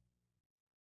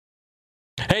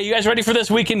 Hey, you guys ready for this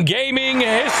week in gaming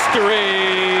history?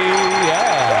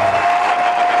 Yeah.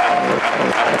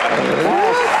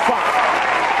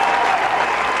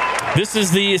 This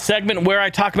is the segment where I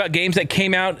talk about games that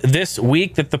came out this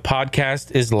week that the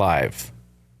podcast is live.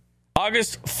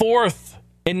 August 4th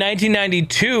in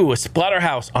 1992,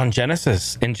 Splatterhouse on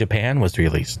Genesis in Japan was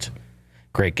released.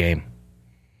 Great game.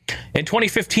 In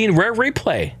 2015, Rare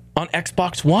Replay on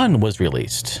Xbox One was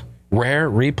released. Rare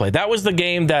Replay. That was the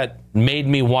game that made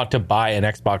me want to buy an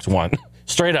Xbox One.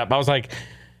 Straight up. I was like,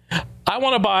 I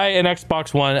want to buy an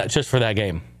Xbox One just for that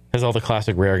game. It has all the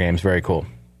classic Rare games. Very cool.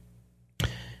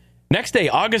 Next day,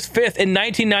 August 5th in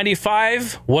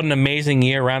 1995. What an amazing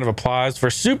year. Round of applause for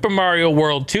Super Mario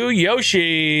World 2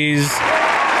 Yoshi's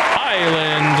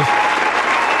Island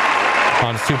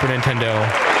on Super Nintendo.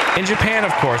 In Japan,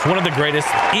 of course, one of the greatest,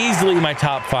 easily my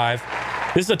top 5.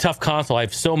 This is a tough console. I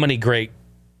have so many great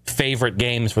favorite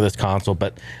games for this console,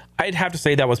 but I'd have to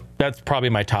say that's probably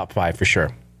my top 5 for sure.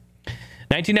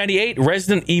 1998,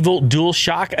 Resident Evil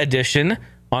DualShock Edition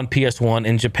on PS1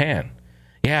 in Japan.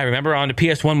 Yeah, I remember on the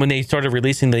PS1 when they started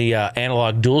releasing the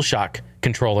analog DualShock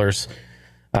controllers,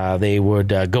 they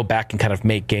would go back and kind of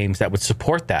make games that would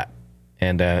support that.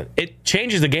 And it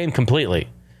changes the game completely,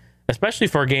 especially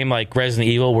for a game like Resident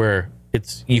Evil where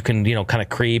you can, kind of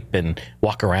creep and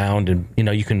walk around and,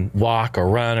 you can walk or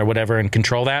run or whatever and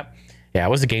control that. Yeah, it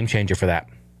was a game changer for that.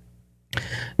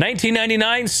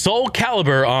 1999, Soul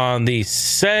Calibur on the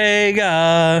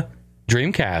Sega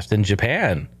Dreamcast in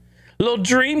Japan. A little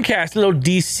Dreamcast, a little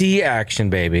DC action,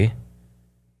 baby.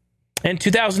 And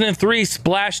 2003,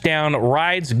 Splashdown,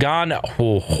 Rides Gone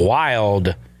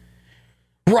Wild.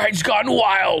 Rides Gone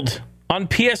Wild on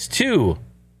PS2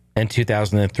 in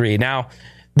 2003. Now,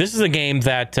 this is a game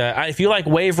that, if you like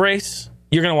Wave Race,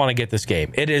 you're going to want to get this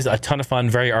game. It is a ton of fun,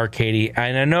 very arcadey.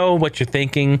 And I know what you're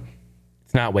thinking.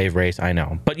 It's not Wave Race, I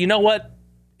know. But you know what?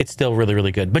 It's still really,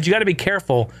 really good. But you got to be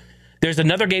careful. There's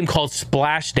another game called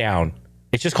Splashdown.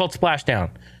 It's just called Splashdown.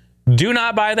 Do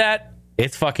not buy that.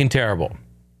 It's fucking terrible.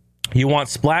 You want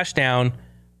Splashdown,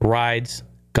 Rides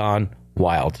Gone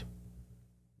Wild.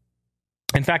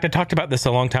 In fact, I talked about this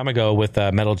a long time ago with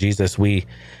Metal Jesus. We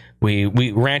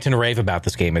rant and rave about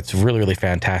this game. It's really, really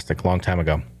fantastic. A long time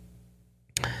ago.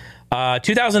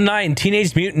 2009,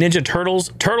 Teenage Mutant Ninja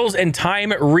Turtles in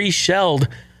Time Reshelled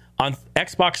on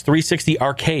Xbox 360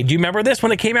 Arcade. Do you remember this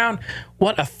when it came out?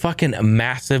 What a fucking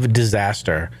massive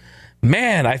disaster.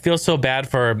 Man, I feel so bad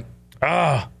for...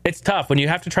 it's tough when you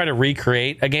have to try to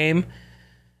recreate a game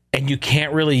and you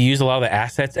can't really use a lot of the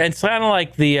assets. And it's kind of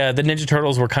like the Ninja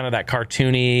Turtles were kind of that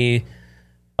cartoony,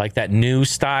 like that new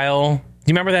style. Do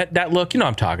you remember that look? You know what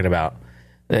I'm talking about.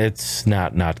 It's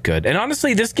not good. And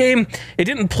honestly, this game, it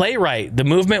didn't play right. The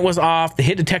movement was off. The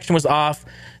hit detection was off.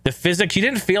 The physics, you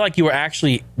didn't feel like you were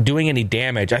actually doing any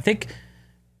damage. I think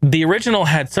the original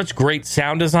had such great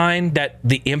sound design that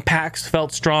the impacts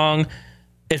felt strong.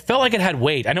 It felt like it had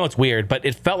weight. I know it's weird, but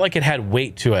it felt like it had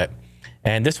weight to it.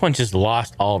 And this one just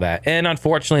lost all that. And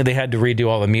unfortunately, they had to redo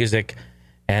all the music,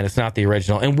 and it's not the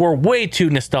original. And we're way too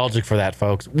nostalgic for that,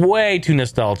 folks. Way too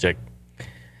nostalgic.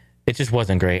 It just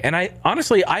wasn't great. And I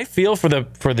feel for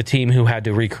the team who had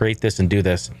to recreate this and do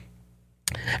this.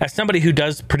 As somebody who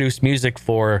does produce music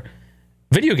for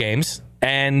video games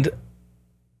and,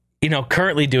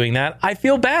 currently doing that, I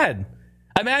feel bad.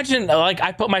 Imagine,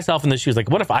 I put myself in the shoes.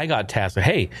 What if I got tasked?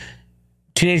 Hey,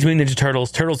 Teenage Mutant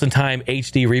Ninja Turtles in Time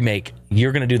HD remake.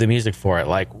 You're going to do the music for it.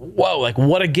 Whoa,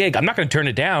 what a gig. I'm not going to turn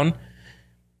it down.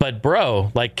 But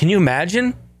bro, can you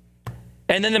imagine?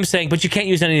 And then them saying, but you can't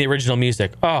use any of the original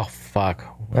music. Oh, fuck.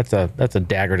 That's a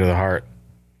dagger to the heart.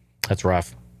 That's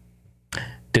rough.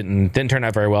 Didn't turn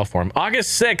out very well for him.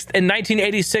 August 6th in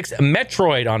 1986,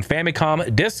 Metroid on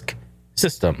Famicom Disk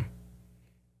System.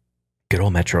 Good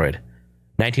old Metroid.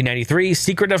 1993,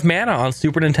 Secret of Mana on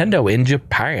Super Nintendo in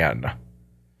Japan.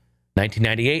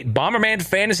 1998, Bomberman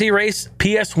Fantasy Race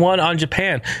PS1 on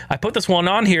Japan. I put this one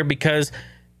on here because,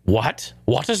 what?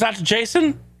 What is that,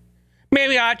 Jason?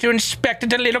 Maybe I ought to inspect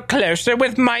it a little closer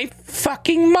with my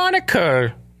fucking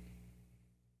moniker.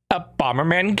 A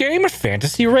Bomberman game, a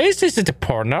fantasy race? Is it a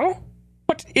porno?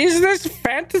 What is this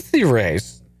fantasy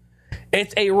race?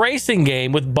 It's a racing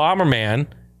game with Bomberman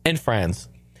and friends.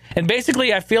 And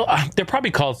basically, I feel they're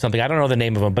probably called something. I don't know the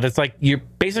name of them, but it's like you're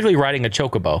basically riding a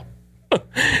chocobo.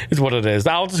 Is what it is.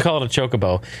 I'll just call it a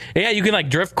chocobo. Yeah, you can like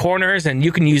drift corners, and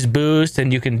you can use boost,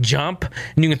 and you can jump,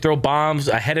 and you can throw bombs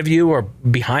ahead of you or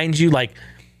behind you. Like,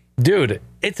 dude,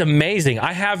 it's amazing.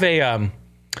 I have a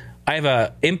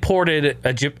imported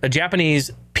a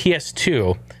Japanese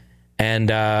PS2,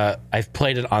 and I've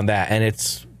played it on that, and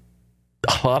it's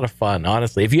a lot of fun.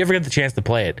 Honestly, if you ever get the chance to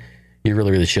play it, you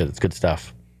really, really should. It's good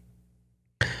stuff.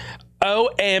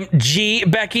 OMG,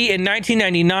 Becky, in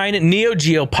 1999, Neo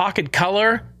Geo Pocket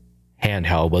Color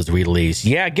handheld was released.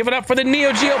 Yeah, give it up for the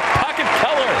Neo Geo Pocket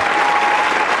Color.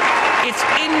 It's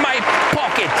in my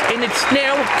pocket, and it's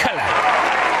now color.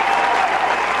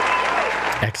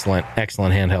 Excellent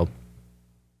handheld.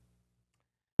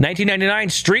 1999,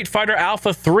 Street Fighter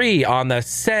Alpha 3 on the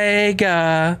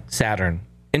Sega Saturn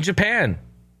in Japan.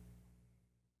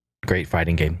 Great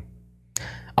fighting game.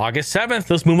 August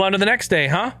 7th, let's move on to the next day,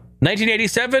 huh?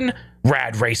 1987,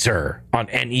 Rad Racer on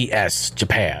NES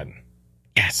Japan.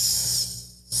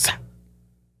 Yes.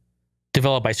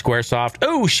 Developed by Squaresoft.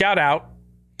 Oh, shout out.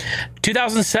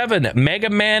 2007,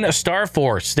 Mega Man Star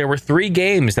Force. There were 3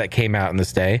 games that came out on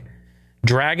this day.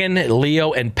 Dragon,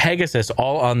 Leo, and Pegasus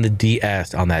all on the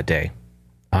DS on that day.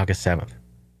 August 7th.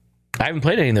 I haven't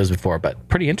played any of those before, but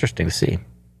pretty interesting to see.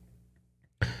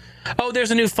 Oh, there's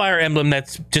a new Fire Emblem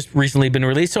that's just recently been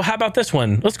released. So how about this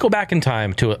one? Let's go back in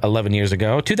time to 11 years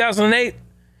ago. 2008,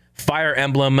 Fire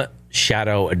Emblem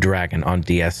Shadow Dragon on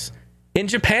DS in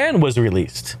Japan was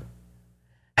released.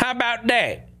 How about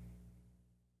that?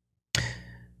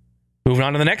 Moving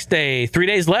on to the next day. 3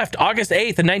 days left. August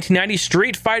 8th, in 1990,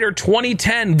 Street Fighter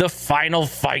 2010, The Final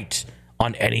Fight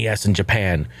on NES in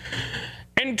Japan.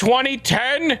 In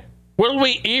 2010... will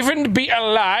we even be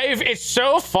alive? It's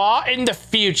so far in the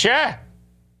future.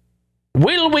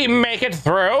 Will we make it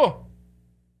through?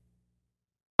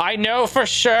 I know for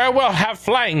sure we'll have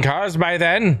flying cars by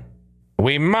then.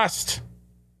 We must.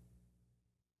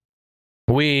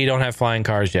 We don't have flying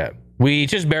cars yet. We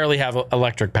just barely have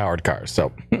electric powered cars.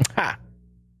 So,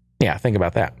 yeah, think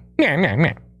about that.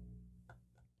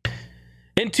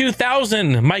 In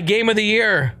 2000, my game of the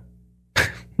year.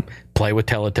 Play with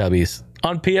Teletubbies.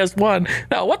 On PS1.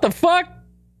 No, what the fuck?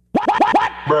 What?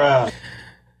 Bruh.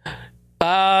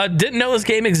 Didn't know this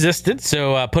game existed,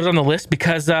 so put it on the list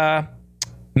because,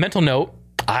 mental note,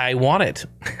 I want it.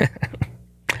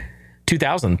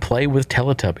 2000, Play with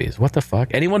Teletubbies. What the fuck?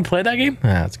 Anyone play that game?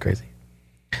 That's crazy.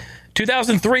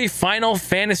 2003, Final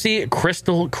Fantasy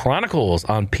Crystal Chronicles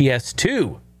on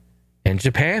PS2 in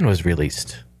Japan was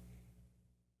released.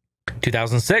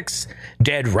 2006,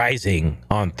 Dead Rising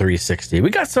on 360. We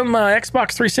got some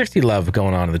Xbox 360 love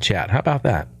going on in the chat. How about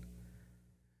that?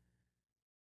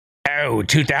 Oh,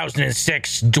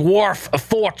 2006, Dwarf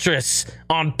Fortress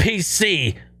on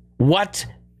PC. What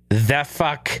the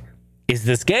fuck is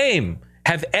this game?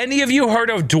 Have any of you heard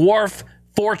of Dwarf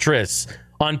Fortress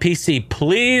on PC?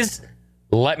 Please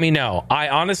let me know. I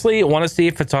honestly want to see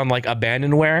if it's on like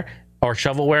Abandonware or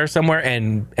Shovelware somewhere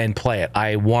and play it.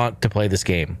 I want to play this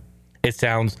game. It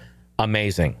sounds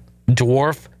amazing.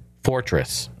 Dwarf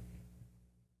Fortress.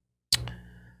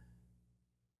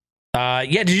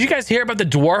 Yeah, did you guys hear about the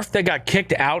dwarf that got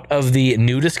kicked out of the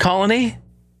nudist colony?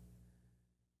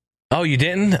 Oh, you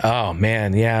didn't? Oh,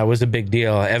 man. Yeah, it was a big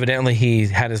deal. Evidently, he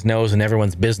had his nose in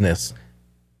everyone's business.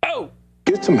 Oh!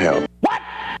 Get some help. What?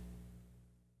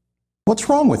 What's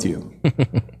wrong with you?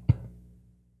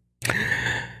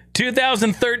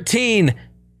 2013,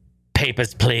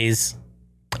 Papers, Please.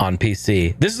 On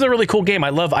PC. This is a really cool game.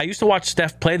 I used to watch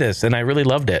Steph play this and I really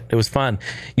loved it. It was fun.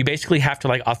 You basically have to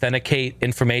like authenticate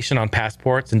information on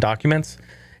passports and documents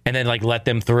and then like let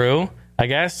them through, I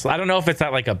guess. I don't know if it's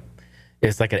at like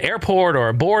it's like an airport or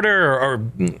a border or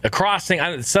a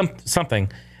crossing,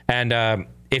 something. And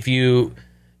if you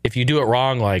do it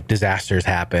wrong, like disasters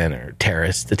happen or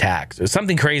terrorist attacks or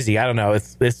something crazy. I don't know.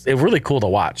 It's really cool to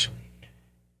watch.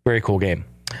 Very cool game.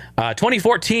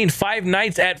 2014, Five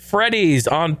Nights at Freddy's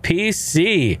on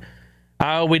PC.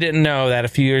 We didn't know that a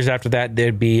few years after that,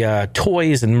 there'd be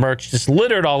toys and merch just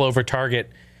littered all over Target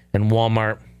and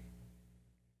Walmart.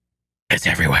 It's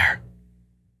everywhere.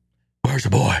 Where's the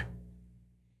boy?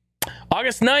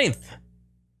 August 9th,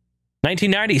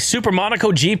 1990, Super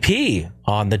Monaco GP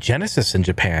on the Genesis in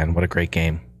Japan. What a great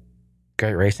game.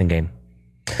 Great racing game.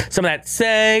 Some of that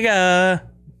Sega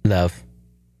love.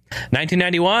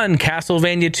 1991,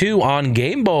 Castlevania 2 on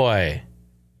Game Boy.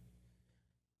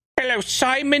 Hello,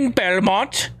 Simon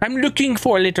Belmont. I'm looking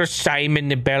for a little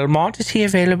Simon Belmont. Is he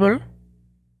available?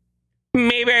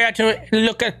 Maybe I ought to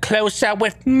look closer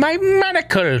with my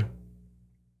monocle.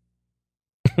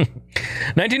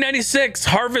 1996,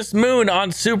 Harvest Moon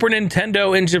on Super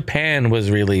Nintendo in Japan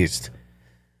was released.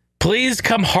 Please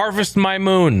come harvest my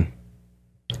moon.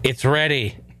 It's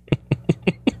ready.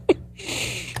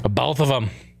 Both of them.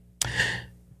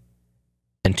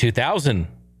 In 2000,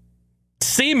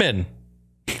 Seaman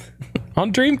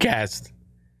on Dreamcast.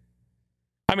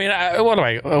 I mean,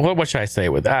 what should I say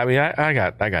with that? I mean, I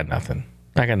got nothing.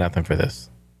 I got nothing for this.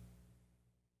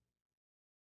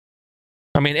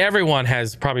 I mean, everyone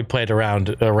has probably played a round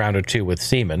or two with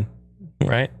Seaman,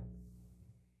 right?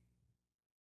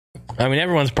 I mean,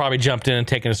 everyone's probably jumped in and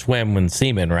taken a swim with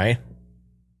Seaman, right?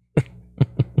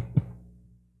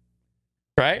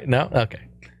 Right? No? Okay.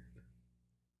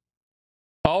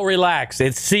 Oh, relax.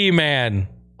 It's Seaman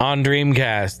on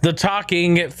Dreamcast. The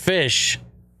talking fish.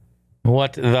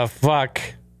 What the fuck?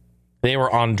 They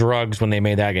were on drugs when they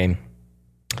made that game.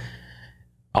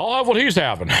 I'll have what he's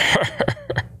having.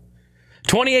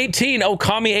 2018,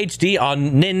 Okami HD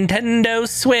on Nintendo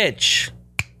Switch.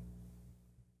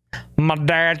 My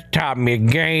dad taught me a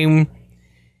game.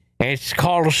 It's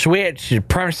called a Switch. The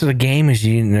premise of the game is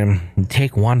you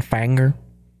take one finger,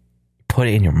 put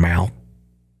it in your mouth,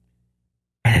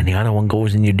 and then the other one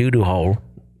goes in your doo-doo hole.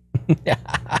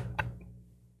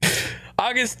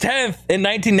 August 10th in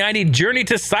 1990, Journey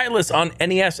to Silas on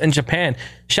NES in Japan.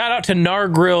 Shout out to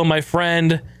Nargrill, my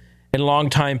friend and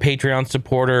longtime Patreon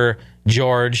supporter,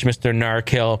 George, Mr.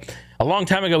 Narkill. A long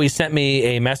time ago, he sent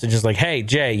me a message. It's like, hey,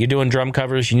 Jay, you're doing drum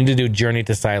covers. You need to do Journey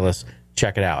to Silas.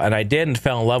 Check it out. And I did and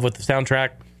fell in love with the soundtrack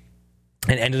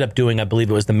and ended up doing, I believe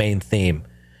it was the main theme.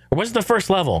 Or was it the first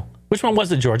level? Which one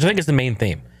was it, George? I think it's the main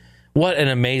theme. What an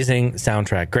amazing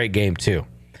soundtrack. Great game, too.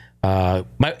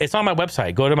 It's on my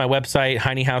website. Go to my website,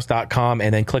 heinyhouse.com,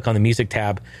 and then click on the music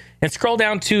tab and scroll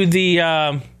down to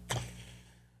the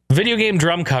video game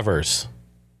drum covers.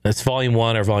 That's volume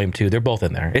 1 or volume 2. They're both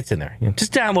in there. It's in there.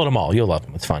 Just download them all. You'll love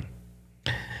them. It's fun.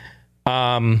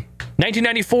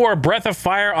 1994, Breath of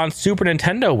Fire on Super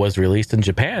Nintendo was released in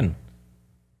Japan.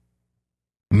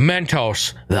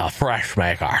 Mentos, the fresh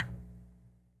maker.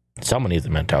 Someone needs a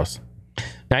Mentos.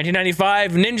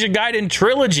 1995, Ninja Gaiden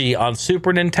Trilogy on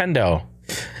Super Nintendo.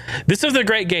 This is a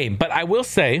great game, but I will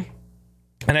say,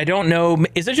 and I don't know,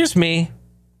 is it just me?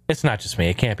 It's not just me.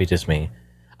 It can't be just me.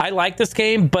 I like this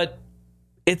game, but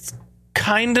it's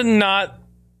kind of not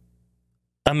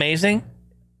amazing.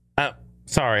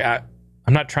 Sorry, I'm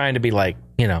not trying to be like,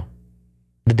 the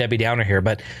Debbie Downer here,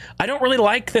 but I don't really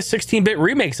like the 16-bit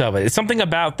remakes of it. It's something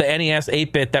about the NES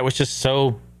 8-bit that was just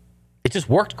it just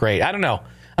worked great. I don't know.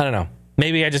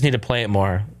 Maybe I just need to play it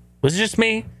more. Was it just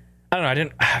me? I don't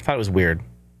know. I thought it was weird.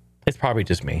 It's probably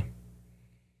just me.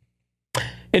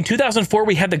 In 2004,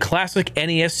 we had the classic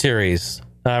NES series.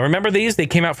 Remember these? They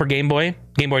came out for Game Boy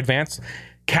Advance.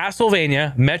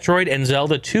 Castlevania, Metroid, and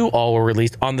Zelda 2 all were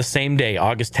released on the same day,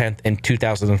 August 10th in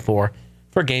 2004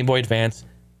 for Game Boy Advance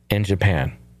in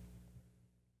Japan.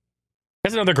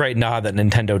 That's another great nod that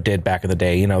Nintendo did back in the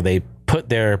day. They put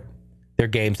their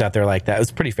games out there like that. It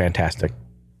was pretty fantastic.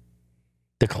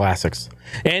 The classics.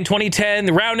 In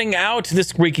 2010, rounding out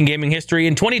this week in gaming history,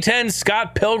 in 2010,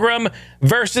 Scott Pilgrim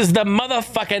versus the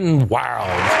motherfucking world.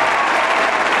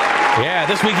 Yeah,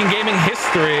 this week in gaming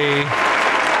history.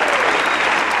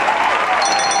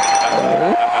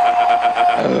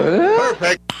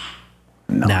 Perfect.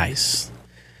 Nice.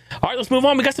 All right, let's move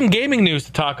on. We got some gaming news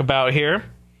to talk about here.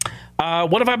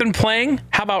 What have I been playing?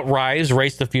 How about Rise,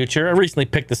 Race to the Future? I recently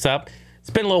picked this up. It's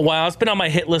been a little while. It's been on my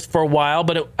hit list for a while,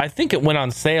 but I think it went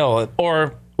on sale.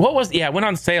 Or what was... Yeah, it went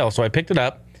on sale, so I picked it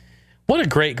up. What a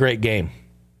great, great game.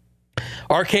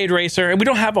 Arcade racer. And we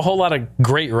don't have a whole lot of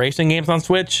great racing games on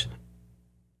Switch.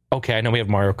 Okay, I know we have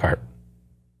Mario Kart.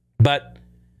 But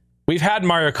we've had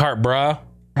Mario Kart, bruh.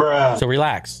 So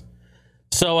relax.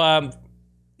 So,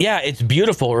 yeah, it's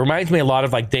beautiful. It reminds me a lot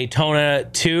of like Daytona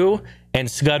 2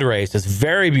 and Scud Race. It's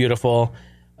very beautiful,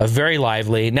 very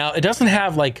lively. Now, it doesn't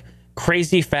have like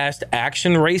crazy fast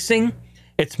action racing.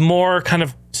 It's more kind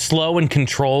of slow and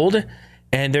controlled,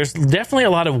 and there's definitely a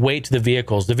lot of weight to the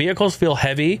vehicles. The vehicles feel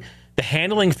heavy, the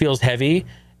handling feels heavy,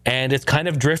 and it's kind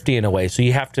of drifty in a way. So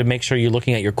you have to make sure you're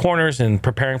looking at your corners and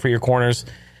preparing for your corners.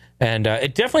 And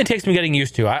it definitely takes me getting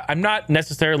used to. I'm not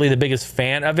necessarily the biggest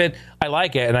fan of it. I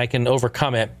like it and I can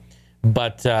overcome it.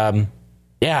 But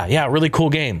yeah, really cool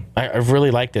game. I've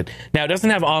really liked it. Now, it doesn't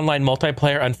have online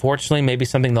multiplayer, unfortunately. Maybe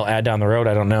something they'll add down the road.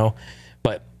 I don't know.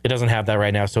 But it doesn't have that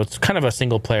right now. So it's kind of a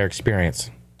single player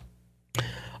experience.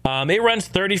 It runs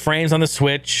 30 frames on the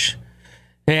Switch.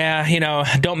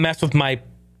 Yeah, don't mess with my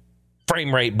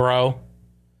frame rate, bro.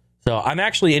 So I'm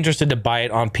actually interested to buy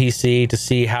it on PC to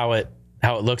see how it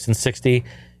looks in 60,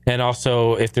 and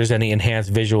also if there's any enhanced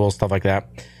visual stuff like that.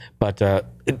 But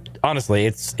honestly,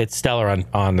 it's stellar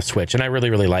on the Switch, and I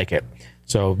really, really like it.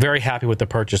 So very happy with the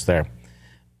purchase there.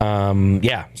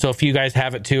 Yeah. So if you guys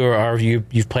have it too, or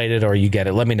you've played it or you get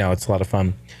it, let me know. It's a lot of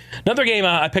fun. Another game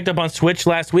I picked up on Switch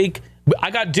last week. I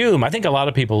got Doom. I think a lot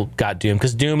of people got Doom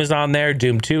because Doom is on there.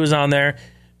 Doom 2 is on there.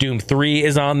 Doom 3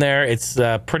 is on there. It's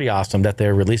pretty awesome that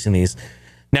they're releasing these.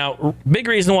 Now, big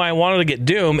reason why I wanted to get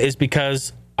Doom is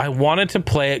because I wanted to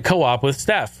play it co-op with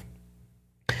Steph.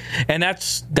 And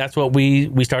that's what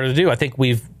we started to do. I think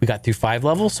we got through 5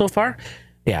 levels so far.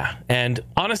 Yeah. And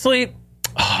honestly,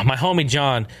 my homie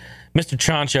John, Mr.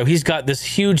 Chancho, he's got this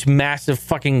huge, massive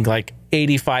fucking like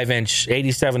 85-inch,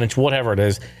 87-inch, whatever it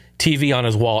is, TV on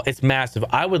his wall. It's massive.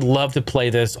 I would love to play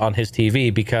this on his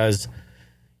TV because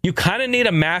you kind of need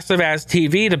a massive ass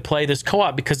TV to play this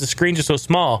co-op because the screens are so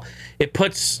small. It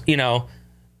puts, the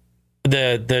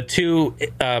two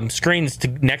screens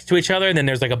next to each other, and then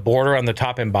there's like a border on the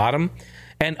top and bottom.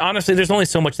 And honestly, there's only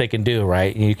so much they can do,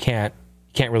 right? You can't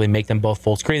really make them both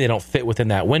full screen. They don't fit within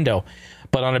that window.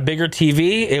 But on a bigger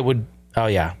TV, it would. Oh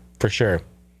yeah, for sure.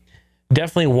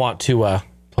 Definitely want to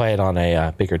play it on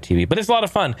a bigger TV. But it's a lot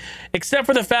of fun, except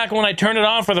for the fact when I turned it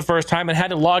on for the first time and had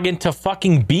to log into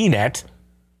fucking BNet.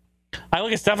 I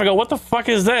look at stuff. I go, "What the fuck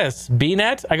is this?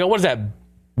 BNet?" I go, "What is that?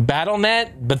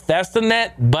 BattleNet, Bethesda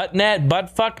Net, ButtNet,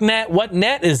 ButtFuckNet? What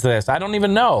net is this? I don't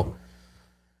even know."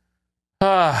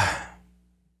 Yeah,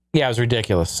 it was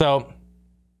ridiculous. So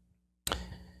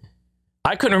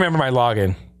I couldn't remember my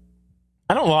login.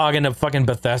 I don't log into fucking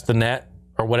Bethesda Net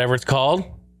or whatever it's called.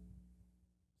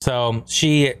 So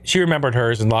she remembered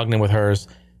hers and logged in with hers,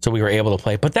 so we were able to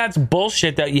play. But that's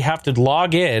bullshit that you have to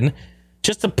log in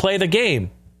just to play the game.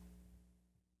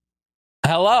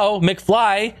 Hello,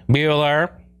 McFly, Bueller.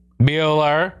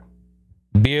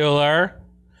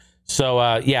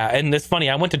 So, yeah, and it's funny.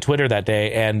 I went to Twitter that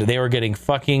day, and they were getting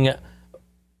fucking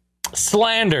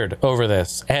slandered over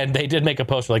this. And they did make a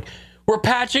post like, "We're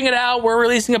patching it out. We're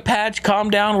releasing a patch. Calm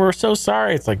down. We're so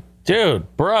sorry." It's like, dude,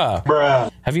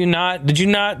 bruh. Did you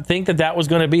not think that was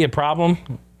going to be a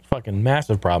problem? Fucking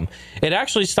massive problem. It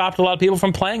actually stopped a lot of people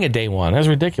from playing it day one. That's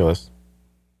ridiculous.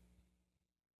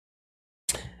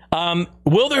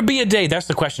 Will there be a day? That's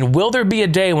the question. Will there be a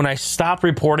day when I stop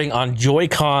reporting on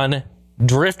Joy-Con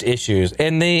drift issues?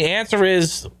 And the answer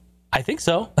is, I think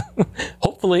so.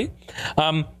 Hopefully.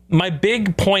 My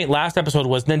big point last episode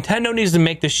was Nintendo needs to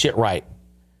make this shit right.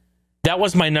 That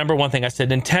was my number one thing. I said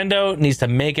Nintendo needs to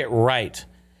make it right.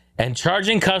 And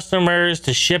charging customers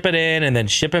to ship it in and then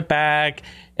ship it back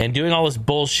and doing all this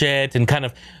bullshit and kind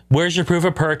of, where's your proof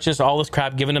of purchase, all this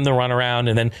crap, giving them the runaround.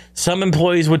 And then some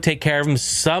employees would take care of them,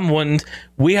 some wouldn't.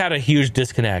 We had a huge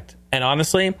disconnect. And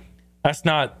honestly,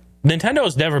 Nintendo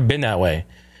has never been that way.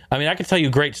 I mean, I could tell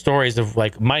you great stories of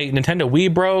like my Nintendo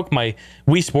Wii broke, my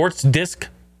Wii Sports disc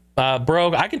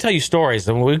broke. I can tell you stories,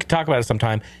 and we can talk about it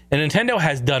sometime. And Nintendo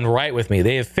has done right with me.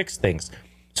 They have fixed things.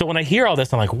 So when I hear all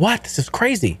this, I'm like, what? This is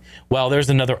crazy. Well, there's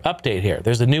another update here.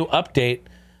 There's a new update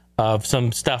of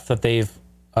some stuff that they've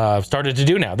started to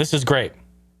do now. This is great.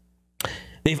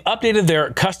 They've updated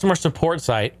their customer support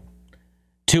site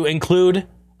to include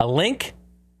a link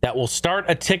that will start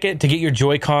a ticket to get your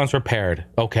Joy-Cons repaired.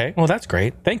 Okay, well, that's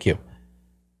great. Thank you.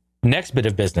 Next bit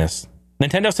of business.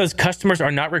 Nintendo says customers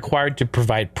are not required to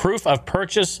provide proof of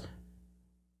purchase,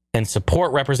 and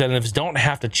support representatives don't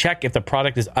have to check if the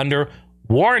product is under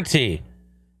warranty.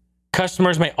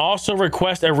 Customers may also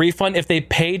request a refund if they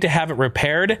paid to have it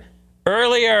repaired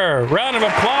earlier. Round of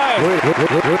applause.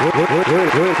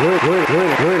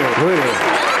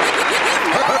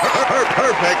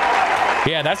 Perfect.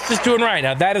 Yeah, that's just doing right.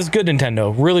 Now, that is good,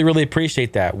 Nintendo. Really, really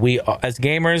appreciate that. We, as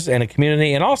gamers and a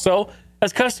community, and also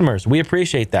as customers, we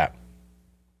appreciate that.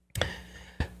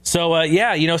 So,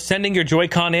 yeah, sending your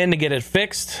Joy-Con in to get it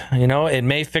fixed, it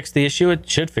may fix the issue. It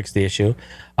should fix the issue.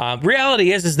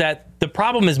 Reality is that the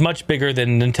problem is much bigger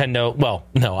than Nintendo. Well,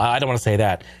 no, I don't want to say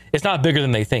that. It's not bigger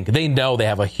than they think. They know they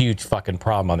have a huge fucking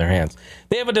problem on their hands.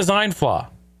 They have a design flaw.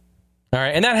 All right,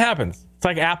 and that happens. It's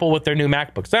like Apple with their new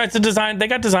MacBooks. It's a design. They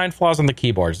got design flaws on the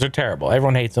keyboards. They're terrible.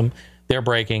 Everyone hates them. They're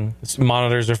breaking.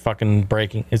 Monitors are fucking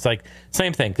breaking. It's like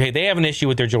same thing. They have an issue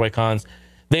with their Joy-Cons.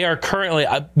 They are currently,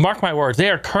 mark my words, they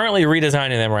are currently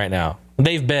redesigning them right now.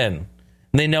 They've been.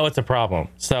 They know it's a problem.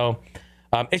 So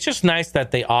it's just nice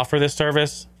that they offer this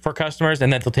service for customers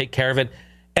and that they'll take care of it.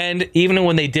 And even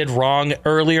when they did wrong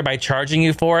earlier by charging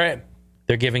you for it,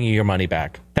 they're giving you your money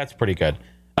back. That's pretty good.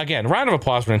 Again, round of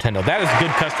applause for Nintendo. That is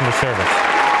good customer service.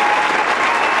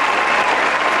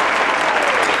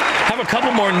 Have a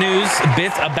couple more news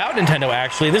bits about Nintendo,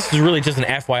 actually. This is really just an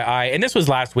FYI, and this was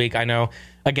last week, I know.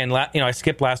 Again, I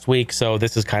skipped last week, so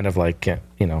this is kind of like,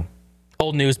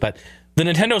 old news, but the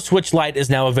Nintendo Switch Lite is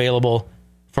now available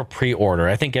for pre-order.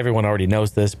 I think everyone already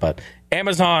knows this, but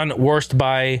Amazon, Worst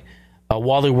Buy,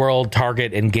 Wally World,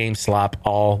 Target, and GameStop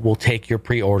all will take your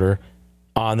pre-order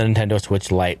on the Nintendo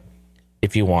Switch Lite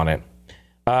if you want it.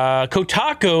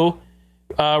 Kotaku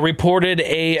reported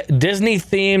a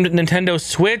Disney-themed Nintendo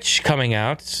Switch coming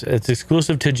out. It's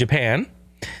exclusive to Japan.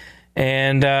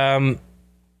 And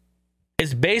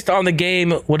it's based on the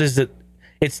game, what is it?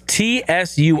 It's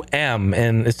TSUM,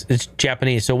 and it's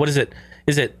Japanese. So what is it?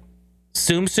 Is it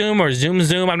Tsum Tsum or Zoom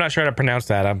Zoom? I'm not sure how to pronounce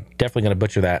that. I'm definitely going to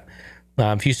butcher that.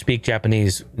 If you speak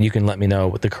Japanese, you can let me know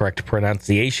what the correct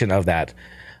pronunciation of that.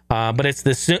 But it's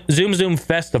the Zoom Zoom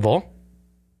Festival.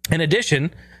 In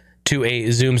addition to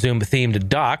a Zoom Zoom themed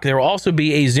dock, there will also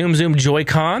be a Zoom Zoom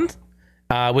Joy-Con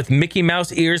with Mickey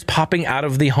Mouse ears popping out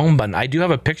of the home button. I do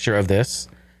have a picture of this.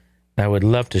 I would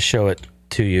love to show it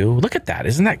to you. Look at that.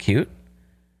 Isn't that cute?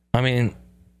 I mean,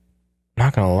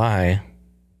 not going to lie.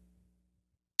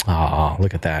 Oh,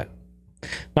 look at that.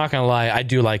 Not going to lie. I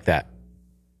do like that.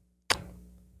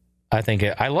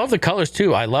 I love the colors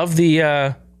too. I love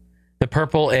the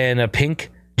purple and pink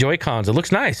Joy-Cons. It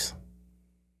looks nice.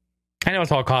 I know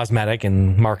it's all cosmetic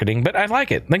and marketing, but I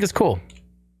like it. I think it's cool.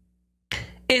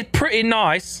 It's pretty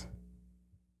nice.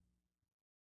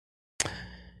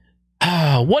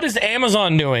 What is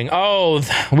Amazon doing? Oh,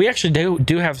 we actually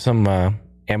do have some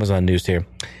Amazon news here.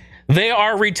 They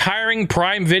are retiring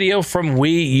Prime Video from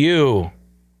Wii U.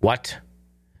 What?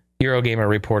 Eurogamer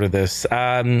reported this.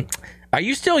 Are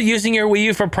you still using your Wii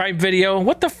U for Prime Video?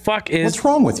 What the fuck is What's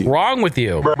wrong with you? Wrong with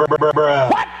you?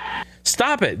 What?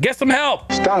 Stop it. Get some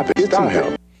help. Stop it. Get some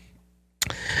help.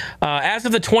 As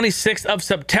of the 26th of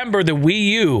September, the Wii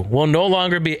U will no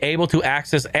longer be able to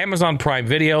access Amazon Prime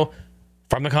Video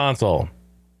from the console.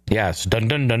 Yes. Dun,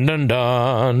 dun, dun, dun,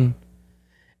 dun.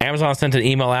 Amazon sent an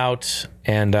email out,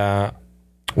 and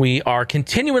we are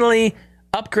continually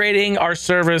upgrading our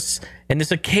service, and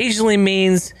this occasionally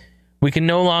means we can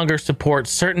no longer support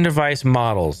certain device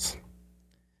models.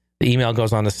 The email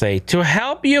goes on to say, to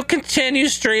help you continue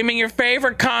streaming your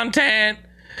favorite content,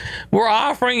 we're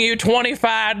offering you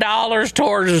 $25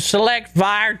 towards select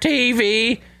Fire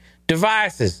TV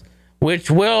devices, which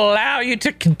will allow you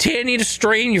to continue to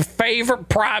stream your favorite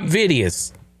Prime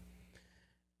videos.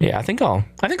 Yeah, I think I'll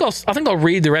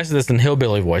read the rest of this in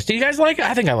hillbilly voice. Do you guys like it?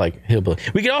 I think I like hillbilly.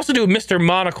 We could also do Mr.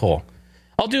 Monocle.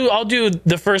 I'll do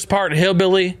the first part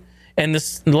hillbilly and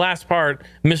the last part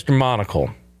Mr. Monocle.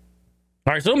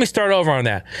 All right, so let me start over on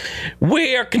that.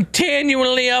 We are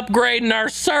continually upgrading our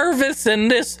service,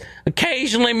 and this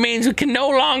occasionally means we can no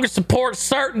longer support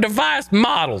certain device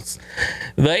models.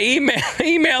 The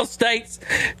email states,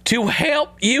 to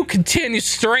help you continue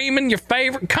streaming your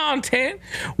favorite content,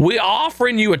 we're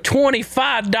offering you a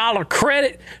 $25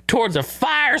 credit towards a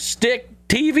Fire Stick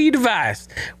TV device,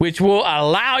 which will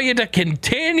allow you to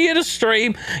continue to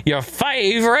stream your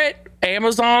favorite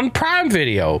Amazon Prime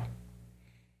Video.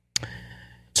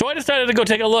 So I decided to go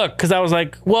take a look because I was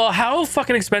like, well, how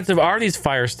fucking expensive are these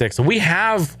Fire Sticks? We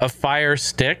have a Fire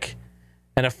Stick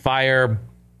and a Fire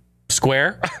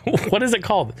Square. What is it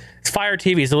called? It's Fire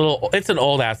TV. It's an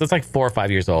old ass. It's like 4 or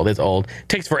 5 years old. It's old. It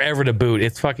takes forever to boot.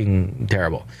 It's fucking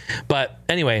terrible. But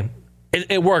anyway,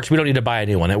 it works. We don't need to buy a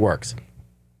new one. It works.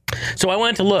 So I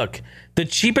went to look. The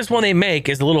cheapest one they make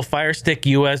is a little Fire Stick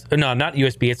no, not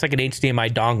USB. It's like an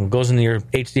HDMI dongle. It goes into your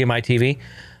HDMI TV.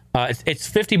 It's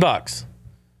 $50.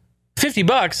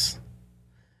 $50.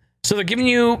 So they're giving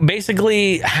you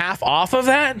basically half off of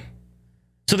that.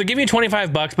 So they're giving you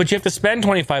 $25, but you have to spend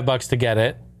 $25 to get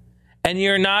it, and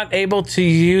you're not able to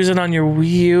use it on your Wii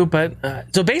U. But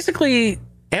so basically,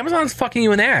 Amazon's fucking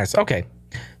you in the ass. Okay,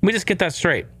 let me just get that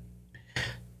straight.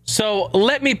 So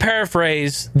let me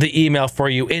paraphrase the email for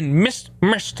you in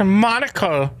Mr.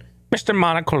 Monocle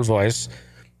voice,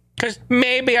 because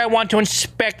maybe I want to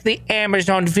inspect the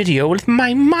Amazon video with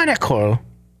my monocle.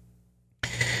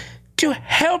 To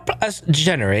help us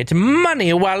generate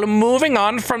money while moving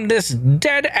on from this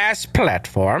dead-ass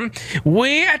platform,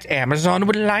 we at Amazon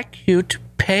would like you to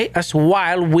pay us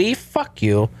while we fuck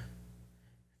you.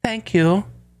 Thank you.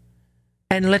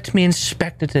 And let me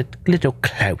inspect it a little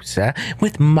closer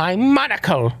with my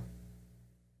monocle.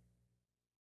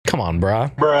 Come on,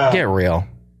 bruh. Get real.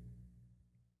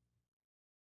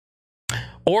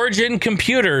 Origin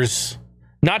Computers,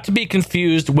 not to be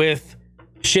confused with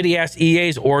shitty-ass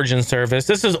EA's Origin service.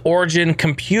 This is Origin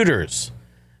Computers.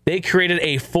 They created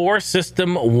a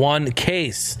 4-system, 1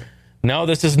 case. No,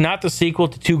 this is not the sequel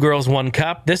to Two Girls, One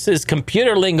Cup. This is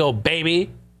computer lingo,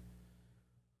 baby.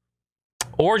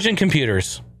 Origin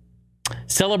Computers,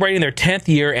 celebrating their 10th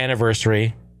year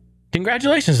anniversary.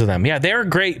 Congratulations to them. Yeah, they're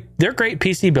great. They're great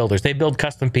PC builders. They build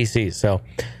custom PCs. So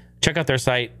check out their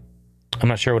site. I'm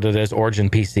not sure what it is. Origin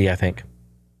PC, I think.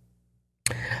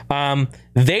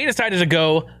 They decided to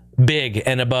go big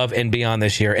and above and beyond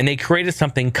this year, and they created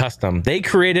something custom. They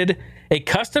created a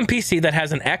custom PC that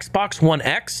has an Xbox One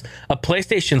X, a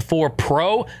PlayStation 4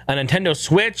 Pro, a Nintendo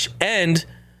Switch, and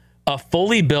a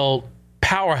fully built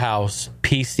powerhouse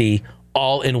PC,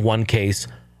 all in one case,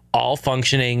 all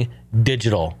functioning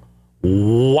digital.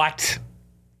 What?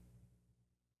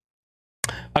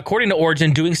 According to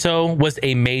Origin, doing so was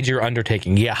a major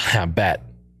undertaking. Yeah, I bet.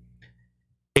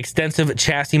 Extensive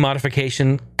chassis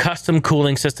modification, custom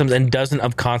cooling systems, and dozens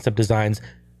of concept designs.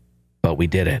 But we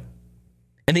did it.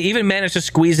 And they even managed to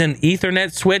squeeze in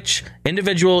Ethernet switch,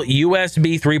 individual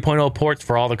USB 3.0 ports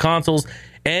for all the consoles,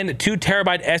 and 2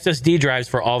 terabyte SSD drives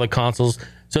for all the consoles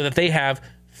so that they have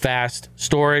fast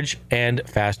storage and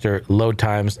faster load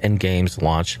times and games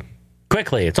launch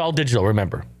quickly. It's all digital,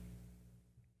 remember.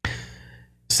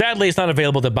 Sadly, it's not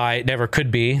available to buy. It never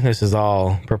could be. This is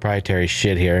all proprietary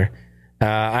shit here.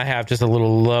 I have just a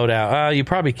little loadout. You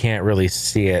probably can't really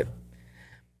see it.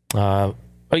 I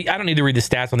don't need to read the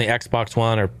stats on the Xbox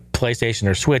One or PlayStation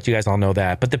or Switch. You guys all know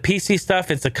that. But the PC stuff,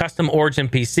 it's a custom Origin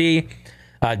PC.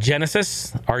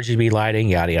 Genesis, RGB lighting,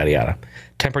 yada, yada, yada.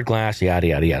 Tempered glass, yada,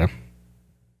 yada, yada.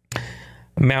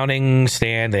 Mounting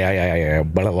stand, blah,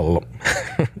 blah, blah.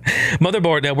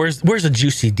 Motherboard, now where's the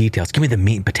juicy details? Give me the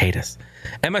meat and potatoes.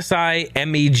 MSI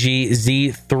MEG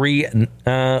Z3,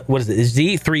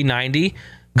 Z390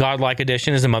 Godlike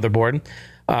Edition is a motherboard.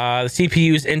 The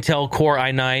CPU is Intel Core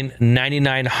i9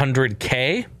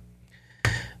 9900K.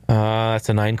 That's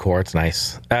a 9-core. It's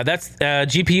nice. That's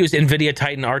GPU is NVIDIA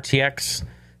Titan RTX,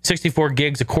 64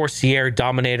 gigs of Corsair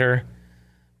Dominator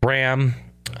RAM.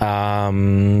 It's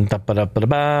got a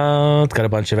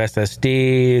bunch of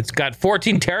SSD. It's got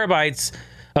 14 terabytes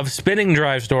of spinning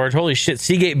drive storage. Holy shit,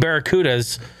 Seagate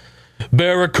Barracudas.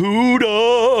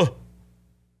 Barracuda!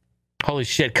 Holy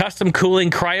shit. Custom cooling,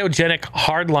 cryogenic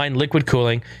hardline liquid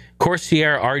cooling,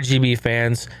 Corsair RGB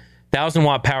fans,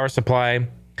 1,000-watt power supply,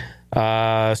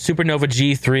 Supernova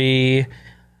G3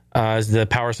 is the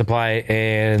power supply,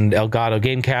 and Elgato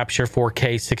Game Capture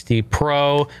 4K 60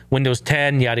 Pro, Windows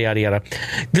 10, yada, yada, yada.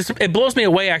 It blows me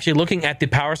away, actually, looking at the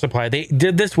power supply. They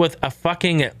did this with a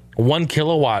fucking 1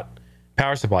 kilowatt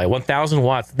power supply, 1,000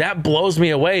 watts. That blows me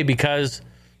away because,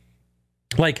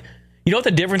 like, you know what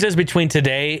the difference is between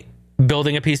today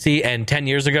building a PC and 10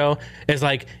 years ago? Is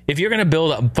like, if you're going to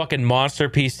build a fucking monster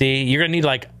PC, you're going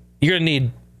to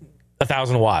need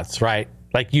 1,000 watts, right?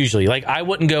 Like, usually, like, I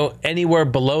wouldn't go anywhere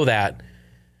below that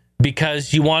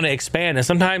because you want to expand. And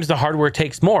sometimes the hardware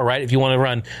takes more, right? If you want to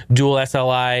run dual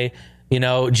SLI,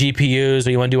 GPUs,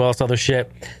 or you want to do all this other shit.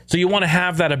 So you want to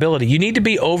have that ability. You need to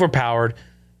be overpowered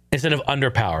instead of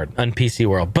underpowered on PC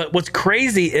world. But what's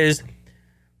crazy is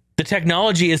the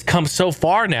technology has come so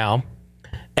far now,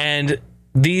 and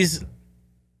these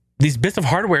bits of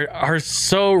hardware are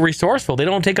so resourceful. They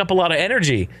don't take up a lot of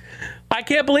energy. I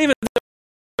can't believe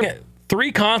it.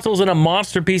 3 consoles and a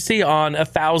monster PC on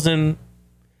 1,000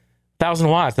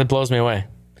 watts. That blows me away.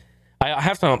 I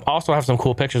also have some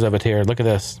cool pictures of it here. Look at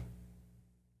this.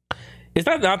 Is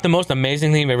that not the most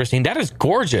amazing thing you've ever seen? That is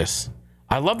gorgeous.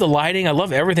 I love the lighting. I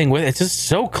love everything with it. It's just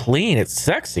so clean. It's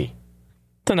sexy.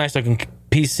 It's a nice looking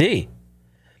PC.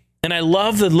 And I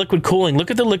love the liquid cooling.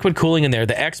 Look at the liquid cooling in there.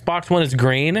 The Xbox One is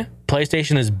green.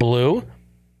 PlayStation is blue.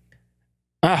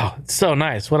 Oh, it's so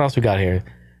nice. What else we got here?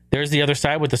 There's the other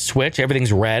side with the Switch.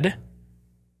 Everything's red.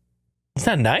 Isn't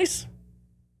that nice?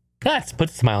 That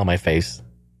puts a smile on my face. Isn't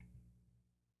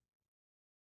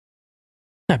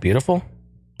that beautiful?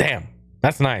 Damn,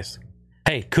 that's nice.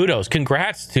 Hey, kudos.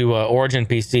 Congrats to Origin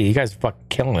PC. You guys are fucking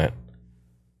killing it.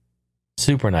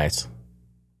 Super nice.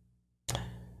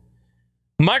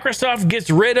 Microsoft gets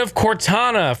rid of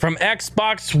Cortana from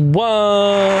Xbox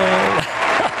One.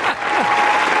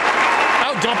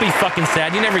 Oh, don't be fucking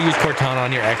sad. You never used Cortana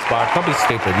on your Xbox. Don't be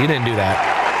stupid. You didn't do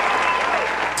that.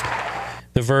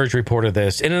 The Verge reported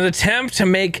this. In an attempt to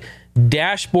make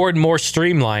dashboard more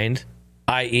streamlined,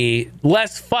 i.e.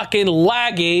 less fucking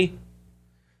laggy,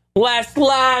 they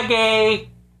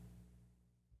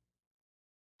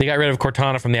got rid of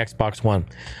Cortana from the Xbox One.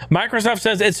 Microsoft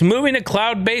says it's moving to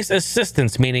cloud-based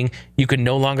assistance, meaning you can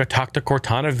no longer talk to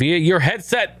Cortana via your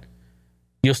headset.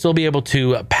 You'll still be able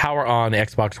to power on the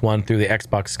Xbox One through the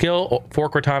Xbox skill for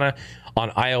Cortana on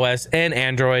iOS and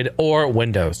Android or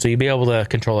Windows. So you'll be able to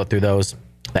control it through the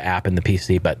app and the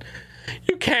PC. But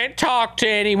You can't talk to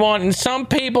anyone, and some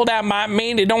people that might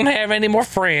mean they don't have any more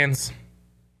friends.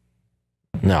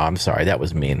 No, I'm sorry, that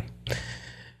was mean.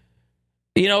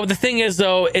 You know, the thing is,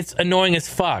 though, it's annoying as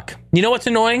fuck. You know what's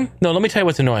annoying? No, let me tell you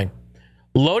what's annoying.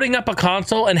 Loading up a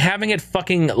console and having it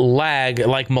fucking lag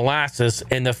like molasses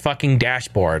in the fucking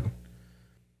dashboard.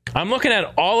 I'm looking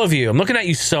at all of you. I'm looking at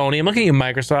you, Sony. I'm looking at you,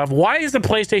 Microsoft. Why is the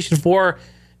PlayStation 4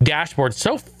 dashboard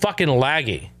so fucking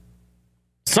laggy?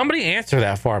 Somebody answer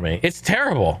that for me. It's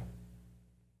terrible.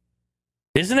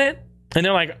 Isn't it? And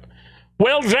they're like,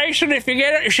 well, Jason, if you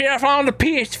get it yourself on the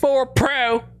PS4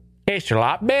 Pro, it's a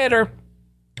lot better.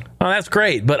 Oh, that's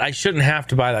great, but I shouldn't have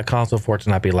to buy that console for it to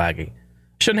not be laggy.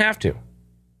 Shouldn't have to.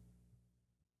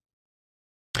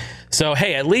 So,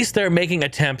 hey, at least they're making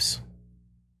attempts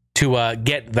to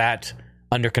get that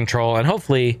under control and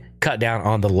hopefully cut down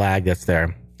on the lag that's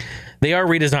there. They are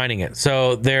redesigning it.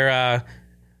 So they're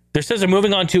says they're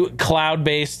moving on to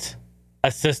cloud-based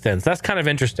assistance. That's kind of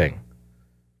interesting.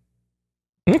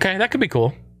 Okay, that could be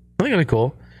cool. I think it'll be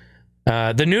cool.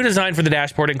 The new design for the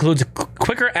dashboard includes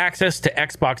quicker access to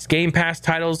Xbox Game Pass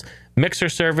titles, Mixer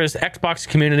service, Xbox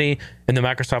Community, and the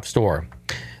Microsoft Store.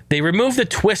 They remove the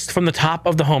twist from the top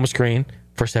of the home screen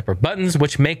for separate buttons,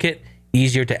 which make it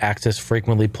easier to access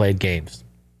frequently played games.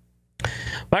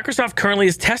 Microsoft currently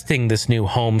is testing this new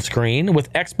home screen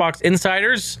with Xbox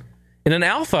insiders in an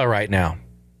alpha right now.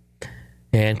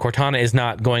 And Cortana is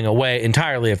not going away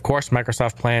entirely, of course.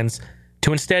 Microsoft plans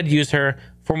to instead use her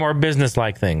for more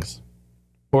business-like things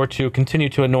or to continue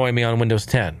to annoy me on Windows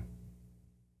 10.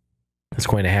 It's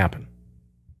going to happen.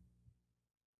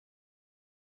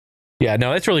 Yeah,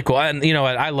 no, it's really cool. And you know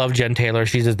what? I love Jen Taylor.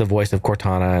 She's just the voice of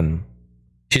Cortana, and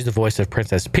she's the voice of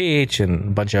Princess Peach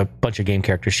and a bunch of game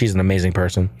characters. She's an amazing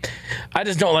person. I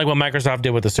just don't like what Microsoft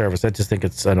did with the service. I just think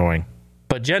it's annoying.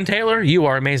 But Jen Taylor, you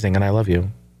are amazing, and I love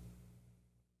you.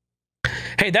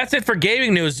 Hey, that's it for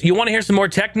gaming news. You want to hear some more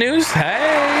tech news?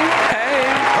 Hey.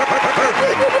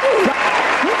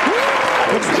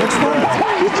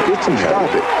 Get some help.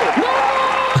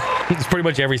 It's pretty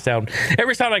much every sound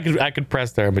I could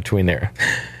press there in between there.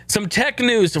 Some tech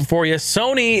news for you.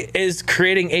 Sony is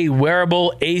creating a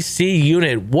wearable AC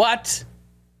unit. What?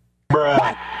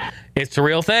 Bruh. It's a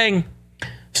real thing.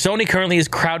 Sony currently is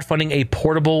crowdfunding a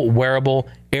portable wearable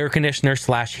air conditioner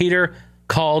 / heater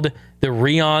called the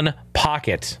Reon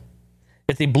Pocket.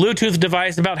 It's a Bluetooth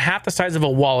device about half the size of a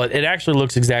wallet. It actually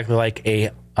looks exactly like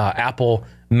a Apple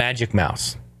Magic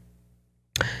Mouse.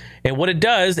 And what it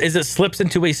does is it slips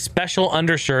into a special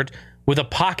undershirt with a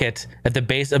pocket at the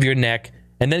base of your neck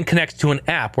and then connects to an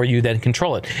app where you then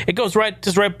control it. It goes right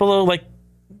below, like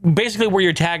basically where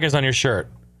your tag is on your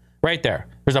shirt. Right there.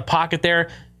 There's a pocket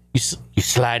there. You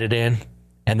slide it in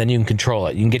and then you can control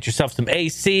it. You can get yourself some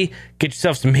AC, get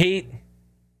yourself some heat.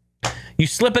 You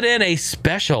slip it in a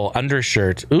special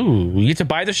undershirt. Ooh, you get to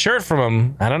buy the shirt from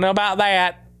them. I don't know about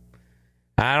that.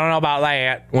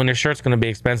 When your shirt's going to be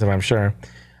expensive, I'm sure.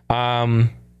 Yeah,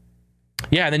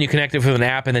 and then you connect it with an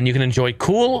app, and then you can enjoy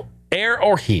cool air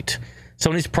or heat.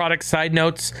 Sony's product side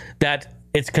notes that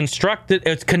it's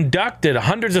conducted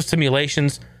hundreds of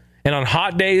simulations, and on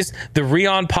hot days, the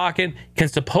Reon Pocket can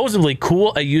supposedly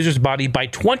cool a user's body by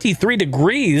 23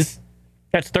 degrees.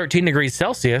 That's 13 degrees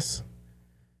Celsius.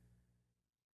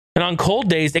 And on cold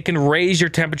days, it can raise your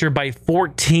temperature by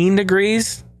 14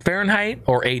 degrees Fahrenheit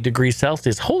or 8 degrees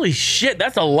Celsius. Holy shit,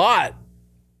 that's a lot.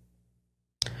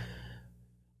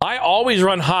 I always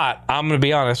run hot. I'm going to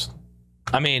be honest.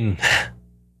 I mean,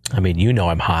 you know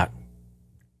I'm hot.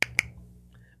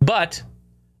 But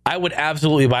I would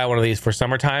absolutely buy one of these for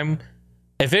summertime.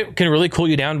 If it can really cool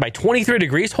you down by 23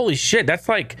 degrees, holy shit, that's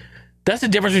the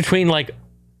difference between like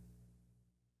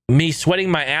me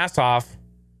sweating my ass off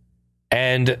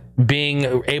and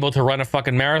being able to run a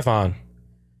fucking marathon.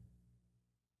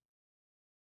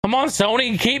 Come on,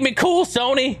 Sony, keep me cool,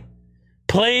 Sony.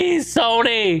 Please,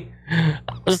 Sony.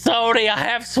 Sony, I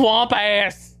have swamp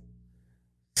ass.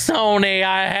 Sony,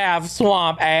 I have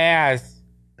swamp ass.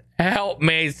 Help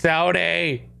me,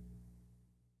 Sony.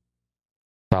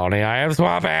 Sony, I have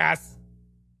swamp ass.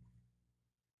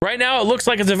 Right now, it looks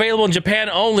like it's available in Japan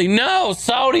only. No,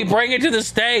 Sony, bring it to the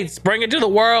States. Bring it to the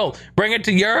world. Bring it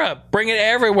to Europe. Bring it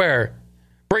everywhere.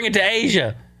 Bring it to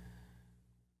Asia.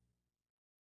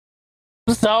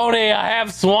 Sony, I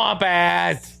have swamp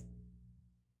ass.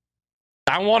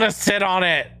 I want to sit on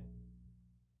it.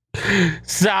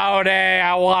 Sony,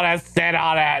 I want to sit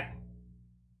on it.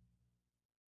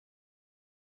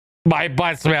 My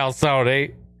butt smells,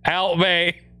 Sony. Help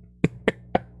me.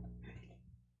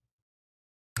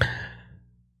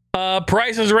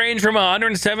 Prices range from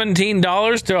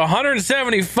 $117 to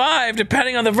 $175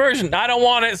 depending on the version. I don't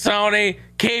want it, Sony.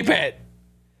 Keep it.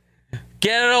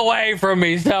 Get it away from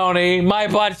me, Sony. My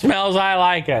butt smells. I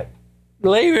like it.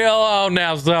 Leave me alone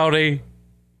now, Sony.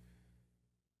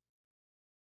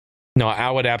 No,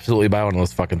 I would absolutely buy one of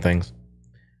those fucking things.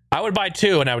 I would buy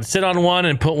two, and I would sit on one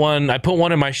and put one. I put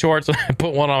one in my shorts, and I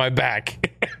put one on my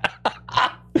back.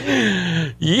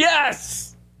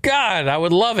 Yes! God, I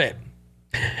would love it.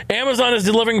 Amazon is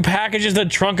delivering packages in the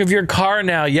trunk of your car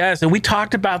now. Yes, and we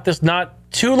talked about this not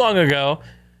too long ago,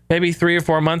 maybe 3 or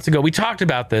 4 months ago. We talked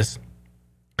about this.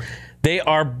 They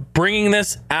are bringing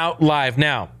this out live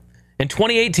now. In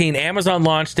 2018, Amazon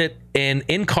launched it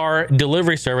in-car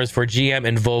delivery service for GM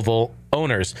and Volvo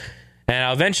owners.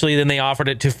 And eventually, then they offered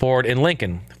it to Ford and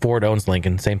Lincoln. Ford owns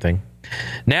Lincoln, same thing.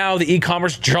 Now, the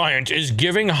e-commerce giant is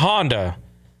giving Honda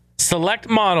select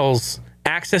models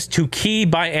access to Key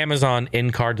by Amazon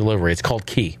in-car delivery. It's called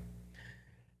Key.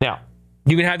 Now,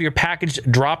 you can have your package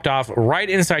dropped off right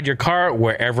inside your car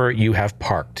wherever you have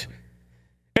parked.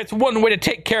 It's one way to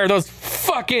take care of those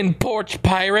fucking porch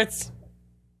pirates.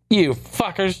 You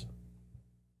fuckers.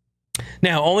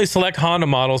 Now, only select Honda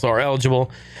models are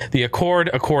eligible. The Accord,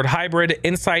 Accord Hybrid,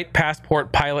 Insight,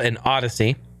 Passport, Pilot, and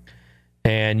Odyssey.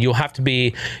 And you'll have to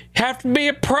be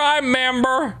a Prime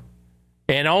member.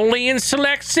 And only in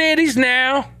select cities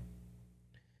now.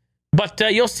 But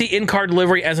you'll see in-car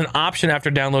delivery as an option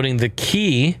after downloading the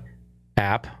Key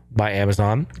app by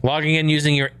Amazon, logging in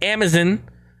using your Amazon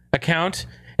account,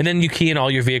 and then you key in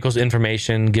all your vehicle's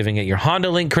information, giving it your Honda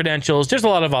Link credentials. There's a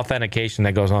lot of authentication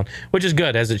that goes on, which is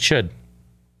good, as it should.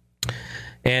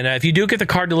 And if you do get the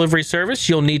car delivery service,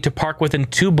 you'll need to park within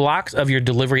 2 blocks of your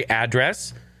delivery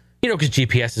address. You know, because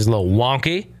GPS is a little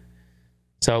wonky.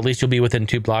 So at least you'll be within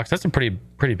 2 blocks. That's a pretty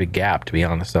big gap, to be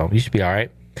honest. So you should be all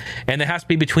right. And it has to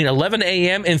be between 11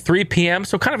 a.m. and 3 p.m.,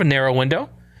 so kind of a narrow window.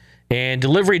 And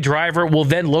delivery driver will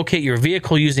then locate your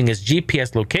vehicle using his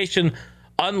GPS location,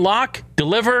 unlock,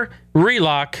 deliver,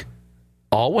 relock,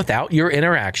 all without your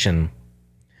interaction.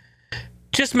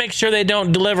 Just make sure they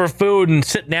don't deliver food and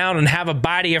sit down and have a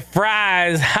bite of your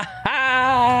fries.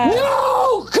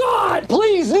 No! God,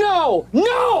 please, no!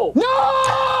 No!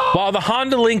 No! While the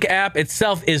Honda Link app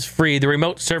itself is free, the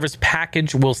remote service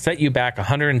package will set you back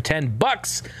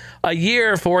 $110 a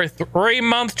year for a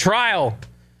 3-month trial.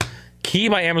 Key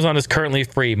by Amazon is currently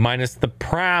free, minus the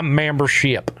Prime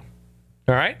membership.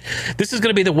 All right? This is going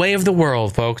to be the way of the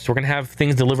world, folks. We're going to have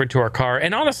things delivered to our car.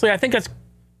 And honestly, I think that's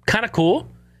kind of cool.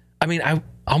 I mean, I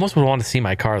almost would want to see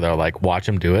my car, though, like watch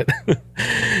them do it.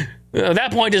 At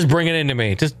that point, just bring it into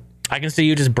me. I can see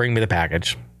you, just bring me the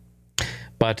package.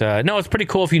 But no, it's pretty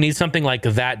cool if you need something like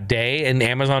that day, and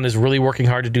Amazon is really working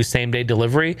hard to do same-day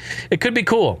delivery. It could be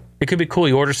cool. It could be cool.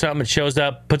 You order something, it shows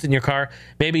up, puts it in your car.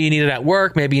 Maybe you need it at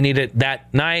work. Maybe you need it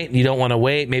that night. You don't want to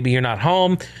wait. Maybe you're not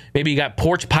home. Maybe you got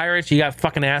porch pirates. You got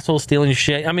fucking assholes stealing your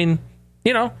shit. I mean,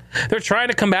 you know, they're trying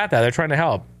to combat that. They're trying to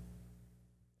help.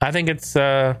 I think it's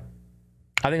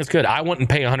good. I wouldn't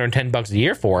pay $110 a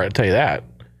year for it, I'll tell you that.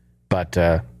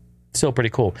 But still pretty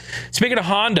cool. Speaking of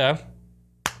Honda,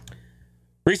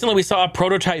 recently we saw a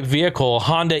prototype vehicle,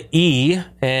 Honda E,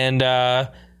 and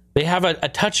they have a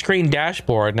touchscreen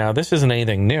dashboard. Now, this isn't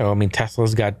anything new. I mean,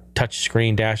 Tesla's got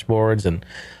touchscreen dashboards, and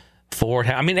Ford,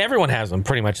 everyone has them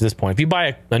pretty much at this point. If you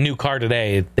buy a new car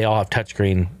today, they all have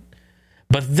touchscreen.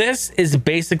 But this is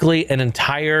basically an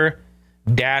entire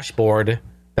dashboard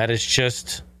that is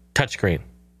just touchscreen.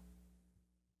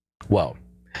 Whoa.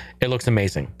 It looks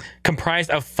amazing. Comprised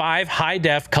of 5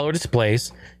 high-def color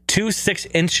displays, 2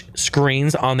 6-inch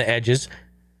screens on the edges,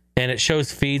 and it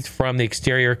shows feeds from the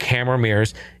exterior camera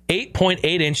mirrors.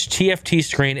 8.8-inch TFT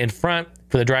screen in front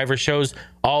for the driver shows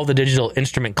all the digital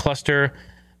instrument cluster,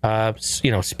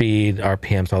 speed,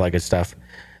 RPMs, all that good stuff.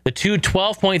 The 2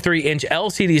 12.3-inch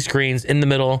LCD screens in the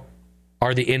middle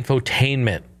are the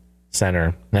infotainment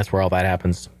center. That's where all that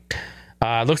happens.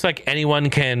 Looks like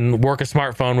anyone can work a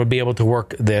smartphone would be able to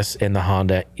work this in the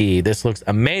Honda E. This looks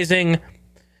amazing.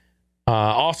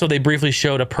 Also, they briefly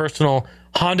showed a personal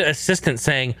Honda assistant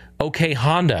saying, "Okay,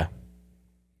 Honda."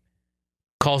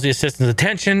 Calls the assistant's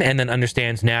attention and then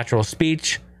understands natural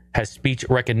speech, has speech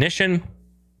recognition,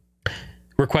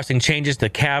 requesting changes to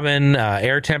cabin,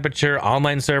 air temperature,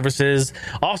 online services,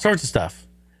 all sorts of stuff.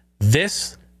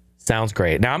 This sounds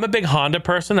great. Now, I'm a big Honda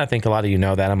person. I think a lot of you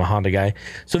know that. I'm a Honda guy.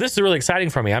 So this is really exciting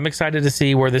for me. I'm excited to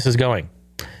see where this is going.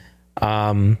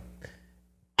 Honda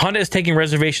is taking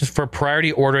reservations for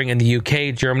priority ordering in the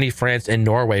UK, Germany, France, and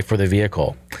Norway for the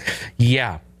vehicle.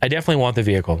 Yeah, I definitely want the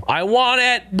vehicle. I want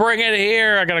it. Bring it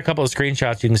here. I got a couple of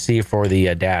screenshots you can see for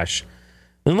the dash.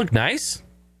 Doesn't it look nice?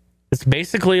 It's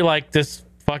basically like this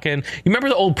fucking... You remember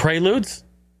the old Preludes?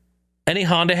 Any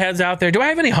Honda heads out there? Do I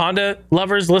have any Honda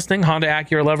lovers listening? Honda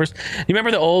Acura lovers? You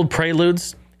remember the old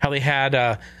Preludes? How they had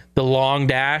the long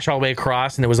dash all the way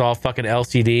across and it was all fucking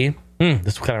LCD?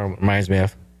 This kind of reminds me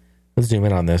of... Let's zoom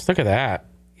in on this. Look at that.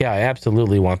 Yeah, I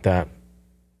absolutely want that.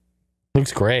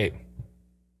 Looks great.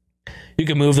 You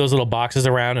can move those little boxes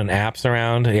around and apps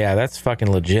around. Yeah, that's fucking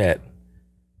legit.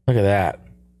 Look at that.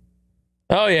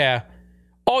 Oh, yeah.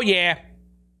 Oh, yeah.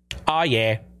 Oh,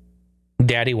 yeah.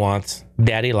 Daddy wants.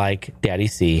 Daddy like. Daddy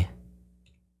see.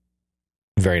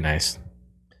 Very nice.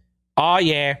 Oh,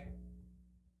 yeah.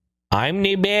 I'm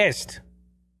the best.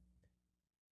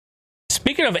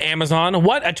 Speaking of Amazon,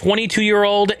 what a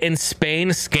 22-year-old in Spain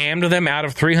scammed them out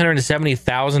of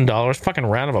 $370,000. Fucking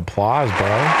round of applause, bro.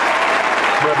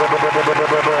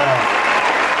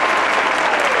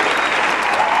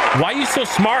 Why are you so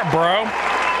smart, bro?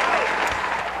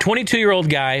 22-year-old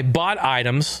guy bought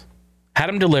items, had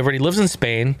them delivered. He lives in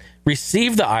Spain,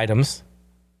 received the items,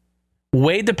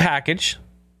 weighed the package,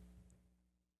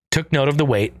 took note of the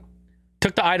weight,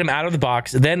 took the item out of the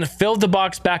box, then filled the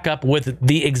box back up with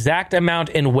the exact amount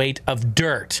and weight of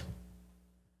dirt,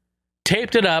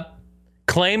 taped it up,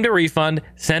 claimed a refund,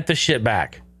 sent the shit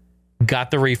back, got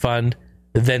the refund,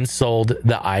 then sold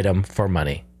the item for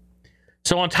money.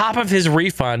 So on top of his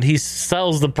refund, he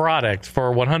sells the product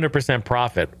for 100%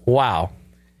 profit. Wow.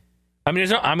 I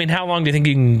mean, how long do you think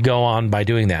you can go on by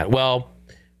doing that? Well,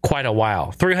 quite a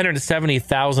while.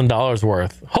 $370,000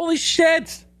 worth. Holy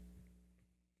shit.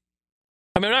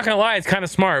 I mean, I'm not going to lie, it's kind of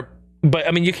smart, but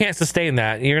I mean, you can't sustain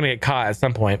that. You're going to get caught at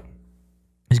some point.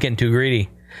 He's getting too greedy.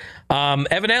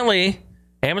 Evidently,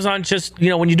 Amazon just,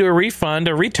 when you do a refund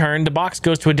or return, the box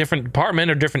goes to a different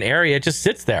department or different area. It just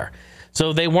sits there.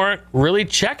 So they weren't really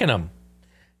checking them.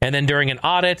 And then during an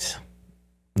audit,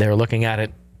 they were looking at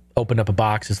it, opened up a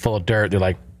box, it's full of dirt. They're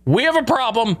like, we have a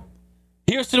problem.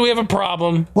 Houston, we have a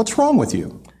problem. What's wrong with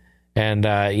you? And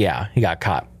yeah, he got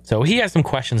caught. So he has some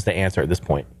questions to answer at this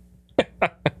point.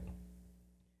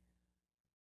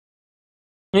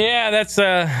 Yeah, that's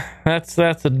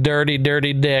a dirty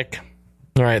dick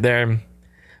right there.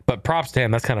 But props to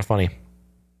him. That's kind of funny.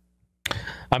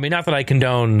 I mean, not that I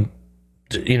condone,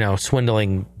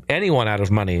 swindling anyone out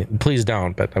of money. Please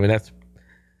don't. But I mean, that's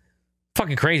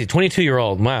fucking crazy.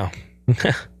 22-year-old. Wow.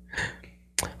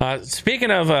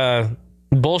 Speaking of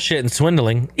bullshit and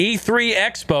swindling, E3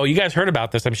 Expo. You guys heard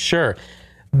about this, I'm sure.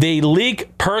 They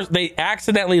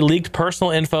accidentally leaked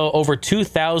personal info over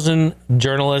 2,000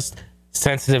 journalists'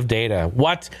 sensitive data.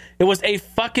 What? It was a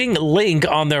fucking link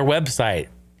on their website.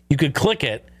 You could click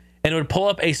it, and it would pull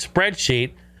up a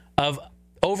spreadsheet of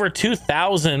over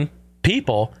 2,000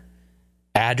 people,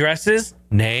 addresses,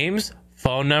 names,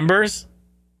 phone numbers,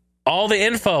 all the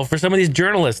info for some of these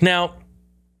journalists. Now,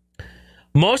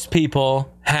 most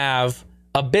people have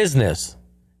a business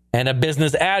and a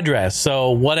business address.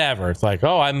 So whatever. It's like,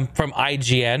 oh, I'm from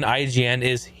IGN. IGN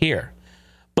is here.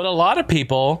 But a lot of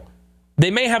people,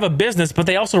 they may have a business, but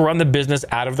they also run the business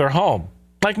out of their home.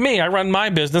 Like me, I run my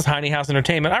business, Heine House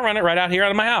Entertainment. I run it right out here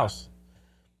out of my house.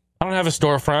 I don't have a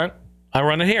storefront. I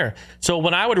run it here. So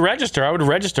when I would register,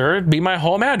 it'd be my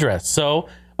home address. So,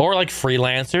 or like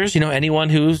freelancers, anyone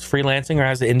who's freelancing or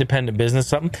has an independent business,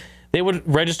 something, they would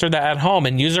register that at home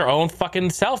and use their own fucking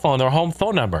cell phone, their home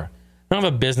phone number. They don't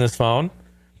have a business phone.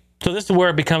 So this is where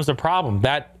it becomes a problem.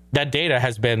 That data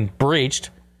has been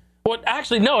breached. Well,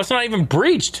 actually, no, it's not even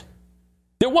breached.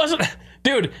 There wasn't...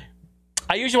 Dude,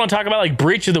 I usually want to talk about like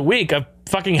breach of the week of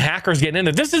fucking hackers getting in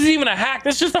there. This isn't even a hack.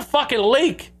 This is just a fucking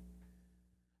leak.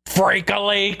 Freak a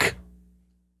leak.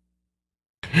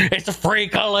 It's a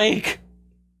freak a leak.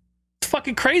 It's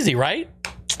fucking crazy, right?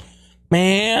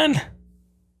 Man.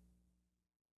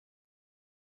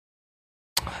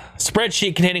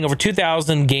 Spreadsheet containing over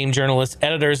 2,000 game journalists,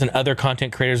 editors, and other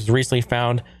content creators was recently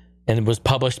found and was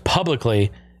published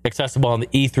publicly accessible on the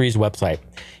E3's website.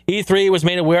 E3 was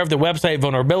made aware of the website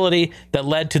vulnerability that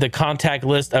led to the contact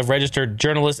list of registered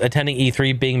journalists attending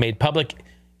E3 being made public.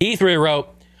 E3 wrote,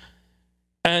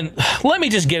 and let me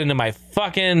just get into my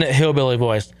fucking hillbilly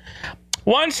voice.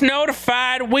 Once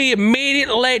notified, we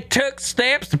immediately took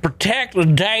steps to protect the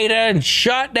data and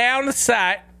shut down the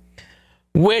site,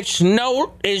 which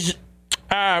is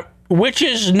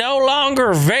no longer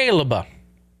available.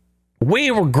 We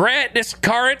regret this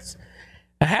occurrence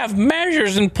and have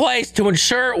measures in place to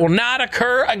ensure it will not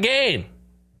occur again.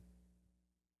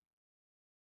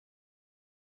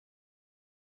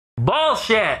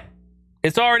 Bullshit.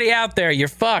 It's already out there. You're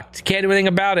fucked. Can't do anything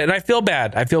about it. And I feel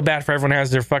bad. I feel bad for everyone who has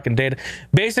their fucking data.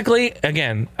 Basically,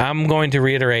 again, I'm going to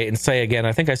reiterate and say again,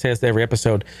 I think I say this every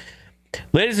episode.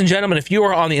 Ladies and gentlemen, if you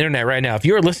are on the internet right now, if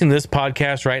you are listening to this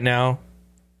podcast right now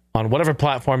on whatever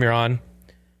platform you're on,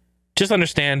 just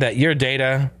understand that your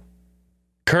data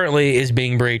currently is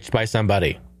being breached by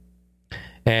somebody.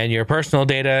 And your personal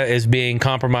data is being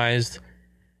compromised.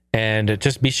 And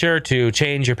just be sure to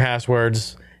change your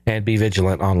passwords and be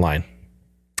vigilant online.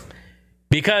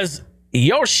 Because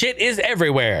your shit is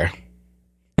everywhere.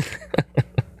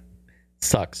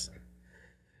 Sucks.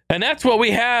 And that's what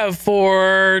we have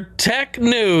for tech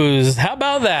news. How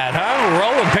about that, huh?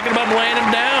 Rolling, picking them up, laying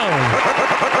them down.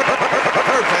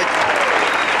 Perfect.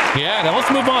 Yeah, now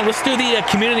let's move on. Let's do the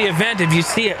community event. If you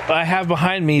see it, I have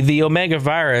behind me the Omega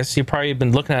virus. You've probably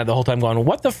been looking at it the whole time going,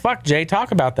 what the fuck, Jay?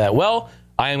 Talk about that. Well,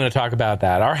 I am going to talk about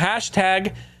that. Our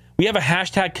hashtag, we have a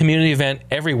hashtag community event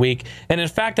every week. And in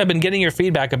fact, I've been getting your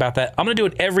feedback about that. I'm going to do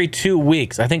it every 2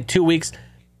 weeks. I think 2 weeks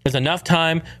is enough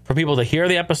time for people to hear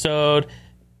the episode,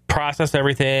 process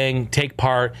everything, take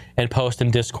part, and post in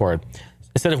Discord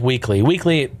instead of weekly.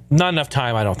 Weekly, not enough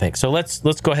time, I don't think. So let's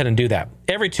go ahead and do that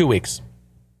every 2 weeks.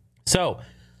 So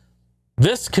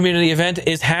this community event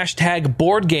is hashtag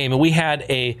board game, and we had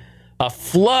a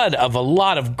flood of a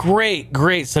lot of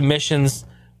great submissions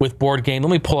with board game.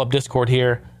 Let me pull up Discord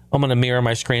here. I'm going to mirror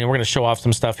my screen, and we're going to show off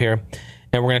some stuff here,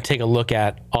 and we're going to take a look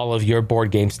at all of your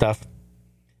board game stuff.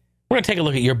 We're going to take a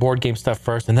look at your board game stuff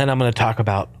first, and then I'm going to talk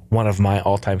about one of my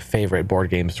all-time favorite board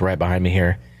games right behind me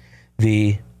here,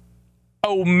 the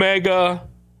Omega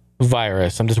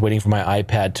virus. I'm just waiting for my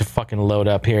iPad to fucking load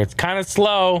up here. It's kind of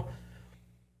slow.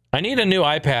 I need a new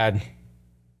iPad.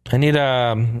 I need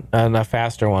a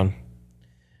faster one.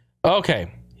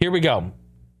 Okay, here we go.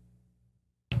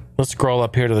 Let's scroll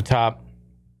up here to the top.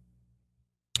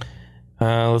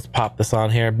 Let's pop this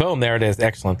on here. Boom, there it is.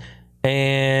 Excellent.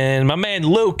 And my man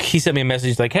Luke, he sent me a message.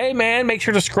 He's like, hey, man, make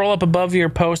sure to scroll up above your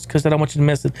post because I don't want you to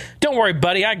miss it. Don't worry,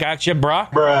 buddy. I got you,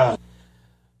 bruh.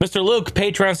 Mr. Luke,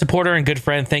 Patreon supporter and good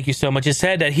friend, thank you so much. He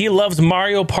said that he loves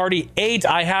Mario Party 8.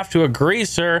 I have to agree,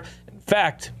 sir. In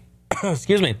fact,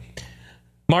 excuse me,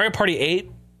 Mario Party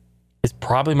 8 is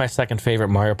probably my second favorite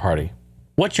Mario Party.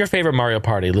 What's your favorite Mario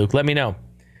Party, Luke? Let me know.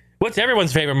 What's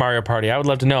everyone's favorite Mario Party? I would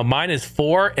love to know. Mine is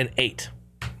 4 and 8.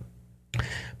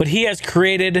 But he has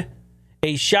created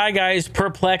a Shy Guys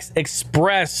Perplex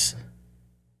Express.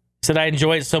 Said I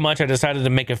enjoy it so much I decided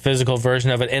to make a physical version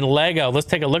of it in Lego. Let's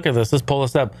take a look at this. Let's pull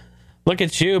this up. Look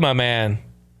at you, my man.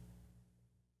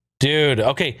 Dude,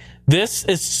 okay. This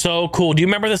is so cool. Do you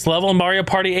remember this level in Mario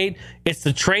Party 8? It's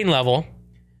the train level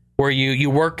where you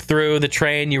work through the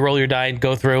train, you roll your die and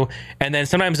go through, and then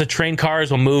sometimes the train cars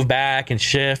will move back and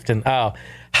shift, and oh,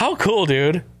 how cool,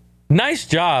 dude. Nice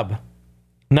job.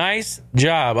 Nice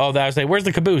job. Oh, that was like, where's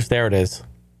the caboose? There it is.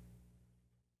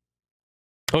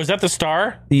 Oh, is that the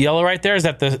star? The yellow right there? Is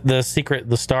that the secret,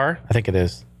 the star? I think it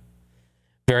is.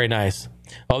 Very nice.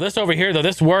 Oh, this over here, though,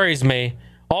 this worries me.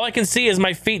 All I can see is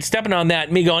my feet stepping on that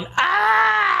and me going,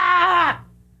 ah!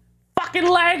 Fucking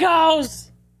Legos!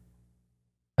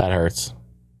 That hurts.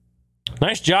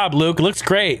 Nice job, Luke. It looks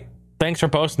great. Thanks for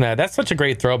posting that. That's such a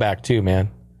great throwback, too, man.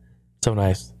 So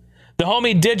nice. The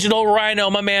homie Digital Rhino,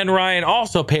 my man Ryan,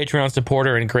 also Patreon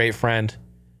supporter and great friend,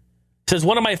 says,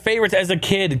 one of my favorites as a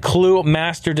kid, Clue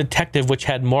Master Detective, which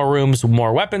had more rooms,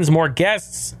 more weapons, more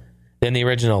guests than the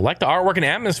original. Like the artwork and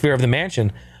atmosphere of the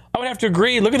mansion. I would have to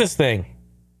agree. Look at this thing.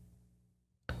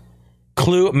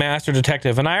 Clue Master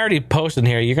Detective. And I already posted in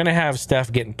here, you're going to have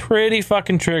Steph getting pretty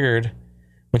fucking triggered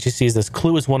when she sees this.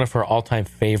 Clue is one of her all-time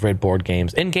favorite board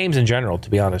games. And games in general, to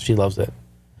be honest. She loves it.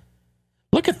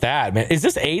 Look at that, man. Is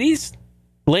this 80s?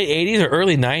 Late 80s or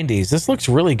early 90s? This looks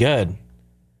really good.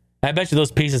 I bet you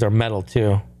those pieces are metal,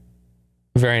 too.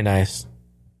 Very nice.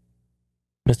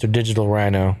 Mr. Digital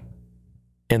Rhino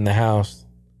in the house.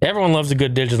 Everyone loves a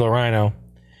good Digital Rhino.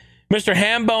 Mr.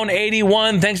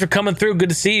 Hambone81, thanks for coming through. Good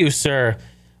to see you, sir.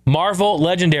 Marvel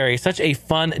Legendary, such a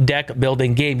fun deck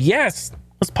building game. Yes,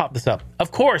 let's pop this up.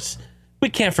 Of course, we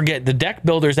can't forget the deck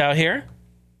builders out here.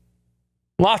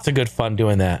 Lots of good fun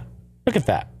doing that. Look at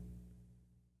that.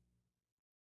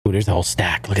 Ooh, there's a whole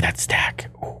stack. Look at that stack.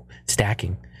 Ooh,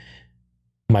 stacking.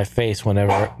 My face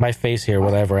here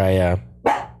whenever I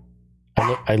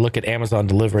look at Amazon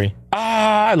delivery.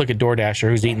 I look at DoorDasher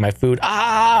who's eating my food.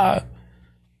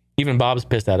 Even Bob's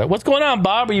pissed at it. What's going on,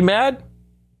 Bob? Are you mad?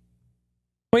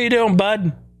 What are you doing,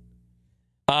 bud?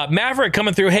 Maverick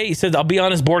coming through. Hey, he says, I'll be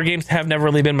honest, board games have never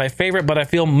really been my favorite, but I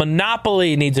feel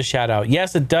Monopoly needs a shout out.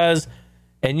 Yes, it does.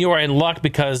 And you are in luck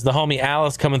because the homie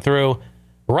Alice coming through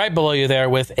right below you there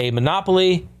with a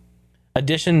Monopoly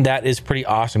edition that is pretty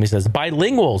awesome. He says,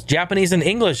 bilinguals, Japanese and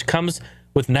English, comes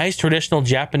with nice traditional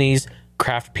Japanese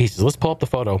craft pieces. Let's pull up the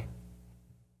photo.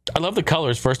 I love the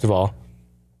colors, first of all.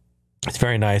 It's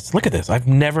very nice. Look at this. I've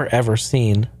never, ever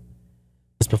seen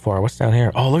this before. What's down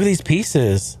here? Oh, look at these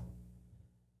pieces.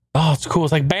 Oh, it's cool.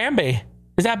 It's like Bambi.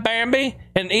 Is that Bambi?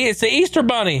 And it's the Easter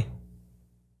Bunny.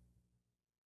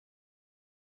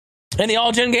 And the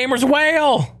All Gen Gamers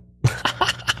whale.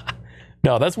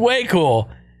 No, that's way cool.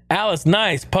 Alice,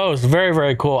 nice post. Very,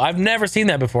 very cool. I've never seen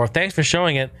that before. Thanks for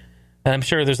showing it. And I'm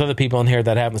sure there's other people in here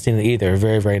that haven't seen it either.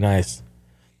 Very, very nice.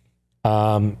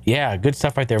 Yeah, good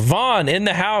stuff right there. Vaughn in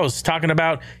the house talking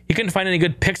about he couldn't find any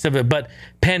good pics of it, but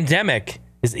Pandemic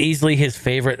is easily his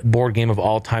favorite board game of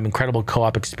all time. Incredible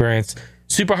co-op experience.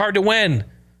 Super hard to win.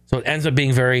 So it ends up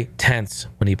being very tense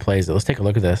when he plays it. Let's take a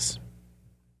look at this.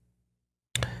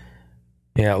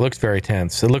 Yeah, it looks very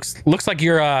tense. It looks like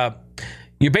you're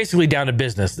basically down to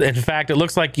business. In fact, it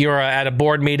looks like you're at a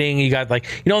board meeting. You got like,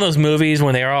 you know, those movies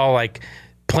when they're all like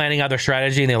planning out their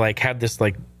strategy and they like have this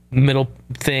like middle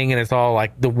thing and it's all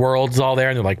like the world's all there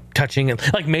and they're like touching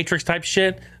it, like Matrix type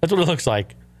shit. That's what it looks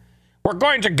like. We're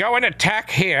going to go and attack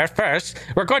here first.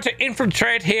 We're going to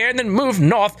infiltrate here and then move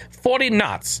north 40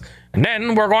 knots. And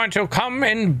then we're going to come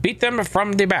and beat them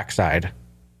from the backside.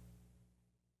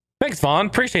 Thanks, Vaughn.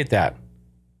 Appreciate that.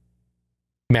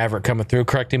 Maverick coming through,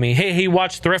 correcting me. Hey, he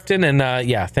watched Thrifting, and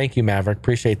yeah, thank you, Maverick.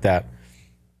 Appreciate that.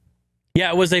 Yeah,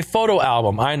 it was a photo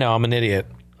album. I know, I'm an idiot.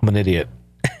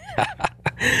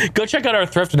 Go check out our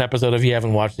Thrifting episode if you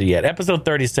haven't watched it yet. Episode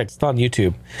 36. It's on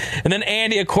YouTube. And then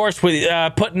Andy, of course, with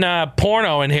putting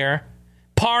porno in here.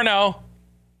 Porno.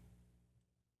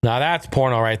 Now that's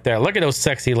porno right there. Look at those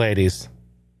sexy ladies.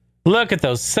 Look at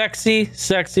those sexy,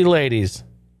 sexy ladies.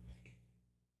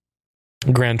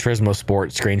 Gran Turismo Sport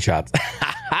screenshots.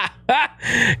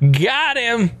 Got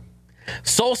him.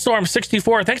 Soulstorm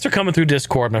 64. Thanks for coming through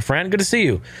Discord, my friend. Good to see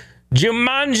you.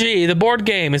 Jumanji, the board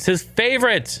game, is his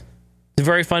favorite. It's a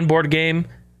very fun board game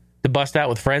to bust out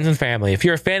with friends and family. If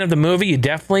you're a fan of the movie, you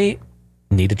definitely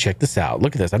need to check this out.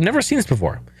 Look at this. I've never seen this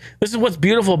before. This is what's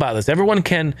beautiful about this. Everyone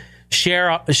can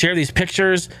share these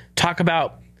pictures, talk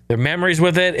about their memories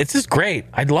with it. It's just great.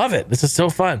 I love it. This is so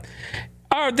fun.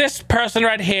 Oh, this person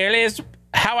right here is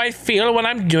how I feel when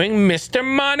I'm doing Mr.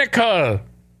 Monocle.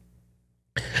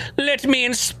 Let me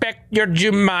inspect your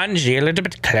Jumanji a little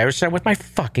bit closer with my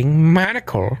fucking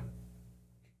monocle.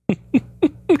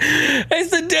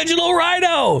 It's the digital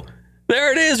rhino.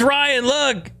 There it is, Ryan.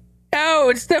 Look. Oh,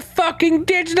 it's the fucking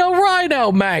digital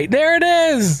rhino, mate. There it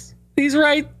is. He's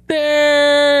right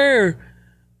there.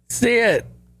 See it.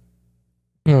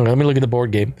 Let me look at the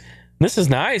board game. This is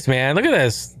nice, man. Look at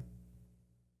this.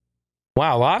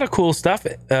 Wow, a lot of cool stuff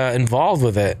involved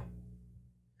with it.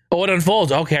 Oh, it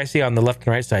unfolds. Okay, I see on the left and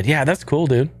right side. Yeah, that's cool,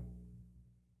 dude.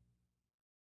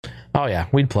 Oh, yeah,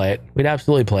 we'd play it. We'd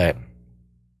absolutely play it.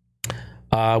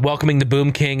 Welcoming the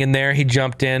Boom King in there. He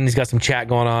jumped in. He's got some chat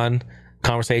going on,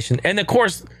 conversation. And, of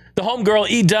course, the homegirl,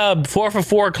 E-Dub, 4 for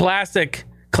 4 classic.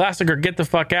 Classic or get the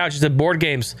fuck out. She said board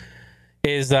games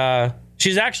is...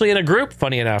 she's actually in a group,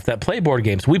 funny enough, that play board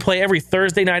games. We play every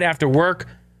Thursday night after work.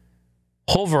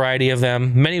 Whole variety of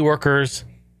them. Many worker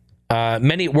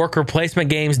placement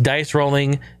games, dice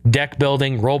rolling, deck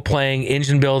building, role playing,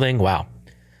 engine building. Wow.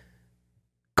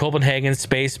 Copenhagen,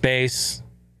 Space Base,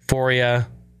 Foria.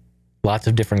 Lots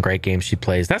of different great games she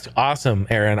plays. That's awesome,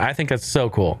 Aaron. I think that's so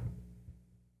cool.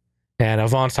 And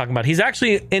Avon's talking about he's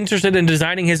actually interested in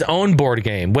designing his own board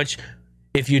game, which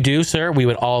if you do, sir, we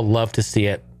would all love to see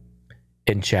it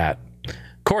in chat.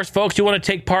 Of course, folks, you want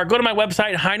to take part, go to my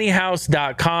website,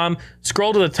 HeineHouse.com,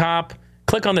 scroll to the top,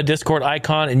 click on the Discord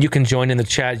icon, and you can join in the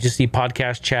chat. You see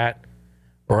podcast chat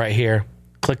right here.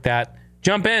 Click that.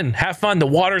 Jump in. Have fun. The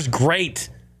water's great.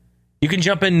 You can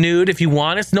jump in nude if you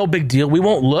want. It's no big deal. We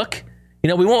won't look.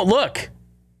 We won't look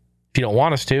if you don't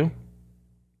want us to.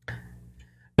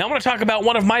 Now I want to talk about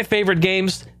one of my favorite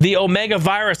games, the Omega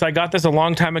Virus. I got this a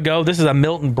long time ago. This is a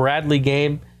Milton Bradley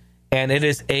game. And it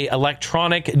is a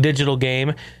electronic digital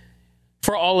game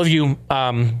for all of you.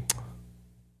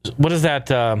 What is that?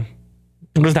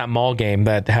 What is that mall game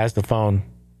that has the phone?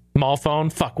 Mall phone?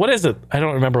 Fuck. What is it? I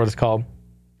don't remember what it's called.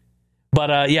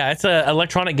 But yeah, it's an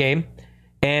electronic game.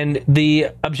 And the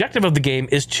objective of the game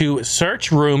is to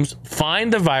search rooms,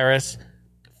 find the virus,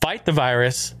 fight the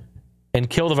virus, and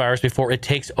kill the virus before it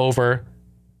takes over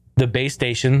the base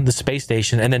station, the space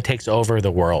station, and then takes over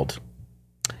the world.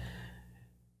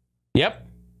 Yep.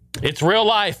 It's real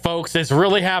life, folks. It's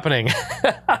really happening.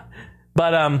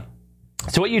 But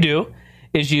so what you do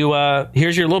is you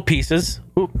here's your little pieces.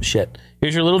 Ooh, shit.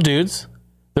 Here's your little dudes.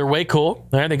 They're way cool.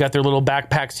 All right, they got their little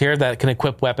backpacks here that can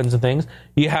equip weapons and things.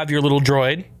 You have your little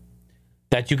droid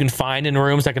that you can find in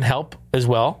rooms that can help as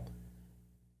well.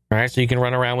 All right, so you can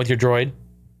run around with your droid.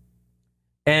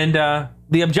 And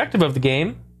the objective of the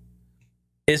game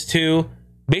is to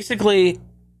basically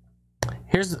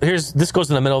here's this goes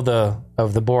in the middle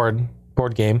of the board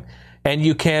game, and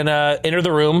you can enter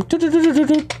the room,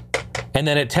 and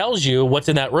then it tells you what's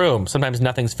in that room. Sometimes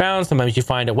nothing's found. Sometimes you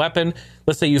find a weapon.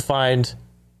 Let's say you find,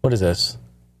 what is this?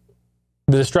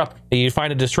 You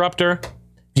find a disruptor. If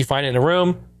you find it in a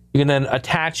room, you can then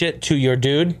attach it to your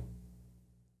dude.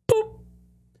 Boop.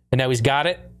 And now he's got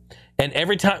it. And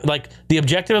every time, like, the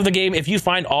objective of the game, if you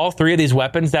find all 3 of these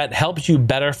weapons, that helps you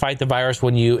better fight the virus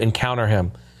when you encounter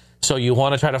him. So you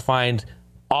want to try to find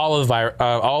all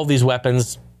of these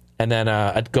weapons, and then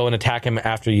go and attack him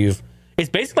after you've... It's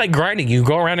basically like grinding. You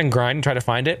go around and grind and try to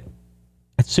find it.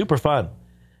 It's super fun.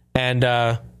 And,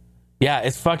 yeah,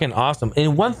 it's fucking awesome.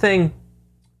 And one thing...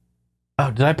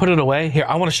 Oh, did I put it away? Here,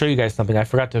 I want to show you guys something. I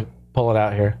forgot to pull it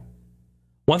out here.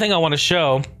 One thing I want to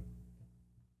show...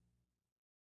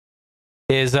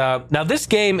 is now this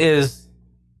game is,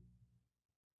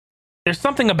 there's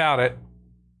something about it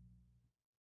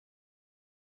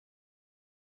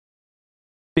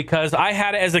because I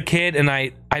had it as a kid and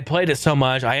I played it so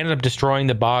much. I ended up destroying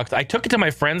the box. I took it to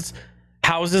my friends'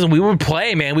 houses and we would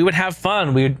play, man. We would have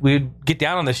fun. We would get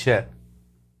down on this shit.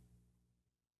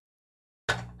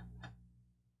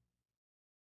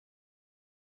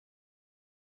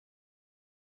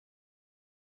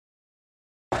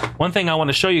 One thing I want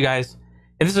to show you guys,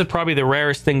 and this is probably the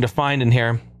rarest thing to find in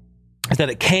here, is that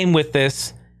it came with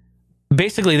this.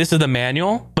 Basically, this is the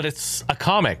manual, but it's a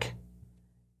comic.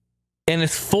 And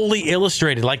it's fully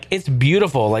illustrated. Like, it's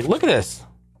beautiful. Like, look at this.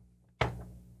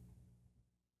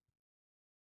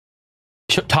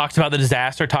 Talks about the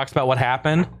disaster, talks about what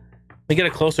happened. Let me get a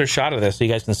closer shot of this so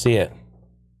you guys can see it.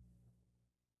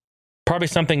 Probably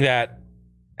something that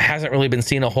hasn't really been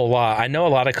seen a whole lot. I know a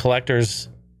lot of collectors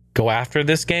go after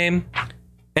this game.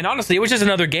 And honestly, it was just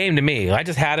another game to me. I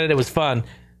just had it. It was fun.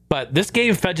 But this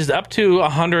game fetches up to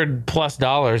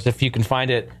 $100+ if you can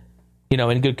find it, you know,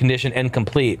 in good condition and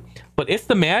complete. But it's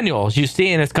the manual, as you see,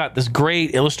 and it's got this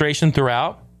great illustration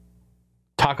throughout.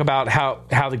 Talk about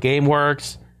how the game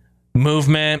works,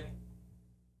 movement.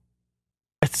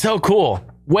 It's so cool.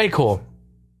 Way cool.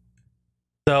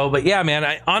 So, but yeah, man,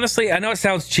 I know it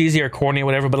sounds cheesy or corny or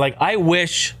whatever, but like, I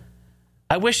wish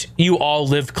you all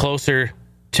lived closer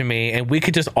to me and we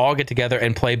could just all get together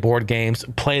and play board games,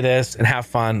 play this and have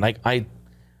fun. Like, I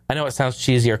know it sounds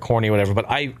cheesy or corny or whatever, but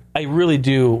I really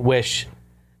do wish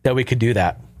that we could do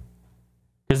that,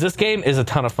 because this game is a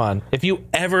ton of fun. If you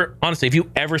ever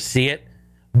see it,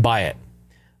 buy it.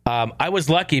 I was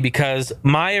lucky because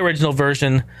my original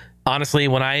version, honestly,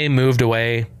 when I moved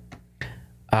away,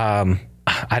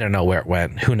 I don't know where it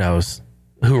went. Who knows?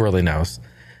 Who really knows?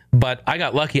 But I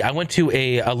got lucky. I went to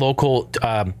a local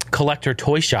collector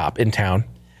toy shop in town,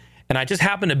 and I just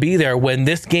happened to be there when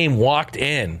this game walked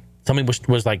in. Somebody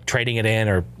was like trading it in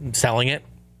or selling it,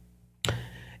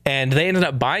 and they ended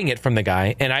up buying it from the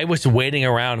guy. And I was waiting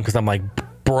around because I'm like,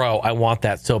 bro, I want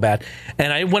that so bad.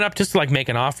 And I went up just to like make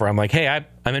an offer. I'm like, hey,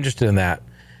 I'm interested in that.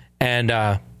 And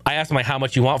I asked him like how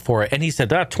much you want for it, and he said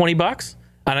 $20.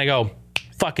 And I go,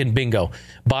 fucking bingo,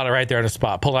 bought it right there on the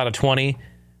spot. Pulled out a 20,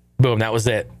 boom, that was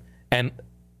it. And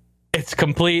it's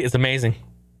complete. It's amazing.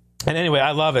 And anyway,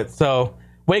 I love it. So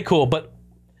way cool. But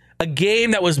a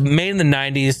game that was made in the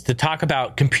 90s to talk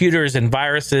about computers and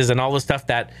viruses and all the stuff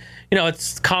that, you know,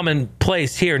 it's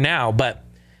commonplace here now. But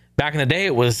back in the day,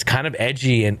 it was kind of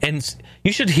edgy. And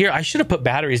you should hear, I should have put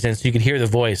batteries in so you could hear the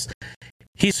voice.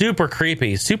 He's super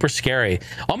creepy, super scary,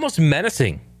 almost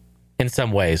menacing in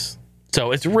some ways.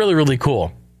 So it's really, really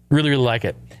cool. Really, really like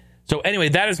it. So anyway,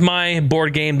 that is my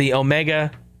board game, the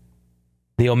Omega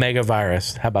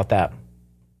Virus. How about that?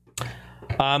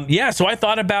 Yeah, so I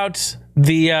thought about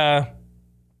the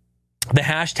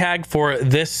hashtag for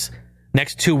this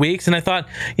next 2 weeks, and I thought,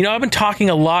 you know, I've been talking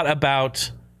a lot about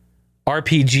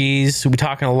RPGs. We'll be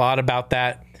talking a lot about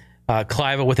that.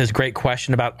 Clive with his great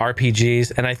question about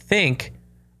RPGs, and I think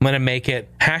I'm going to make it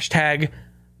hashtag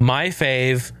my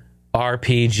fave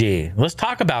RPG. Let's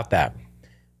talk about that.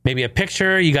 Maybe a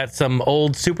picture. You got some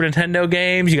old Super Nintendo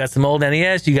games. You got some old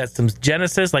NES. You got some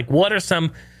Genesis. Like, what are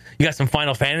some... You got some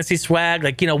Final Fantasy swag.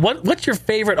 Like, you know, what's your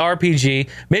favorite RPG?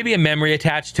 Maybe a memory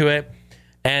attached to it.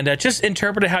 And just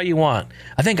interpret it how you want.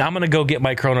 I think I'm going to go get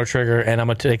my Chrono Trigger, and I'm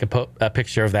going to take a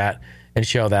picture of that and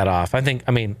show that off. I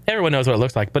mean, everyone knows what it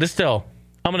looks like, but it's still...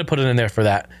 I'm going to put it in there for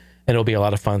that, and it'll be a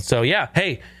lot of fun. So, yeah,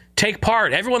 hey, take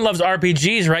part. Everyone loves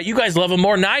RPGs, right? You guys love them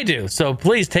more than I do. So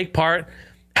please take part.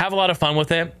 Have a lot of fun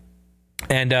with it.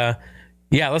 And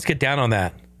yeah, let's get down on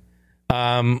that.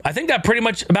 I think that pretty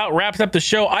much about wraps up the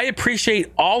show. I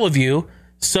appreciate all of you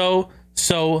so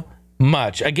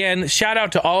much. Again, shout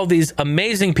out to all these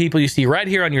amazing people you see right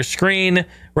here on your screen.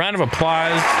 Round of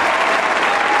applause.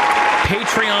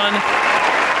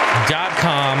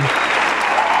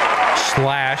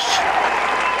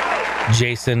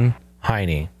 Patreon.com/Jason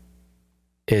Heine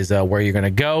is where you're going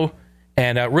to go.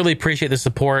 And really appreciate the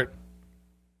support.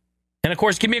 And of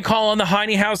course, give me a call on the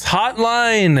Heine House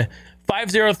hotline.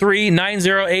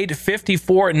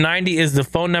 503-908-5490 is the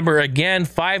phone number. Again,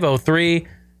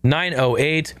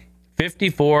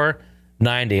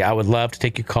 503-908-5490. I would love to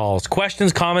take your calls.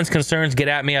 Questions, comments, concerns, get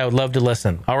at me. I would love to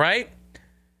listen. All right?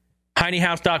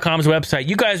 HeineHouse.com's website.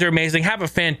 You guys are amazing. Have a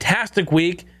fantastic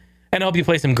week. And I hope you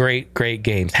play some great, great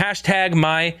games. Hashtag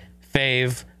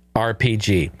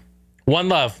MyFaveRPG. One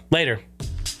love. Later.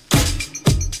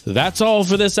 That's all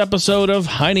for this episode of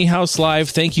Heine House Live.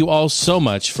 Thank you all so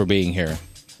much for being here.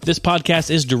 This podcast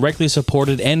is directly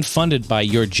supported and funded by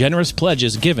your generous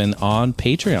pledges given on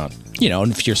Patreon. You know,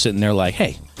 and if you're sitting there like,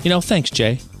 hey, thanks,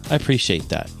 Jay. I appreciate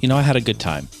that. I had a good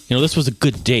time. This was a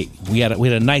good date. We had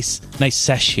a nice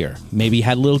sesh here. Maybe he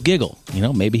had a little giggle.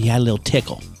 Maybe he had a little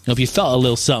tickle. If you felt a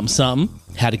little something,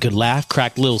 had a good laugh,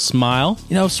 cracked a little smile,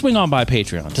 swing on by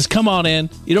Patreon. Just come on in.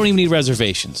 You don't even need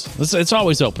reservations. It's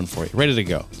always open for you, ready to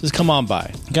go. Just come on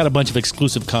by. Got a bunch of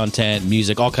exclusive content,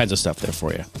 music, all kinds of stuff there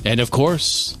for you. And of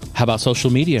course, how about social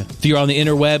media? If you're on the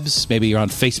interwebs, maybe you're on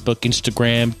Facebook,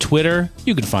 Instagram, Twitter,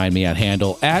 you can find me at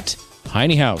handle at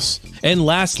Heine House. And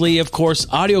lastly, of course,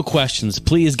 audio questions.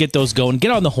 Please get those going.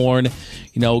 Get on the horn.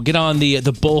 Get on the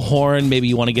bullhorn. Maybe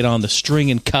you want to get on the string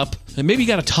and cup. And maybe you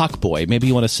got a Talkboy. Maybe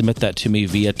you want to submit that to me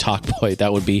via Talkboy.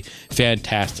 That would be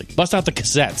fantastic. Bust out the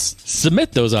cassettes.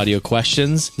 Submit those audio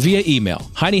questions via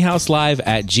email.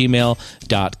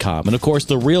 HeineHouseLive@gmail.com. And of course,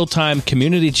 the real-time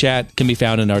community chat can be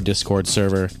found in our Discord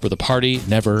server where the party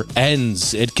never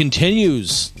ends. It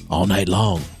continues all night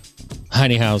long.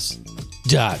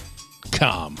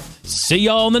 HeineHouse.com. See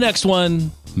y'all in the next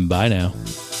one. Bye now.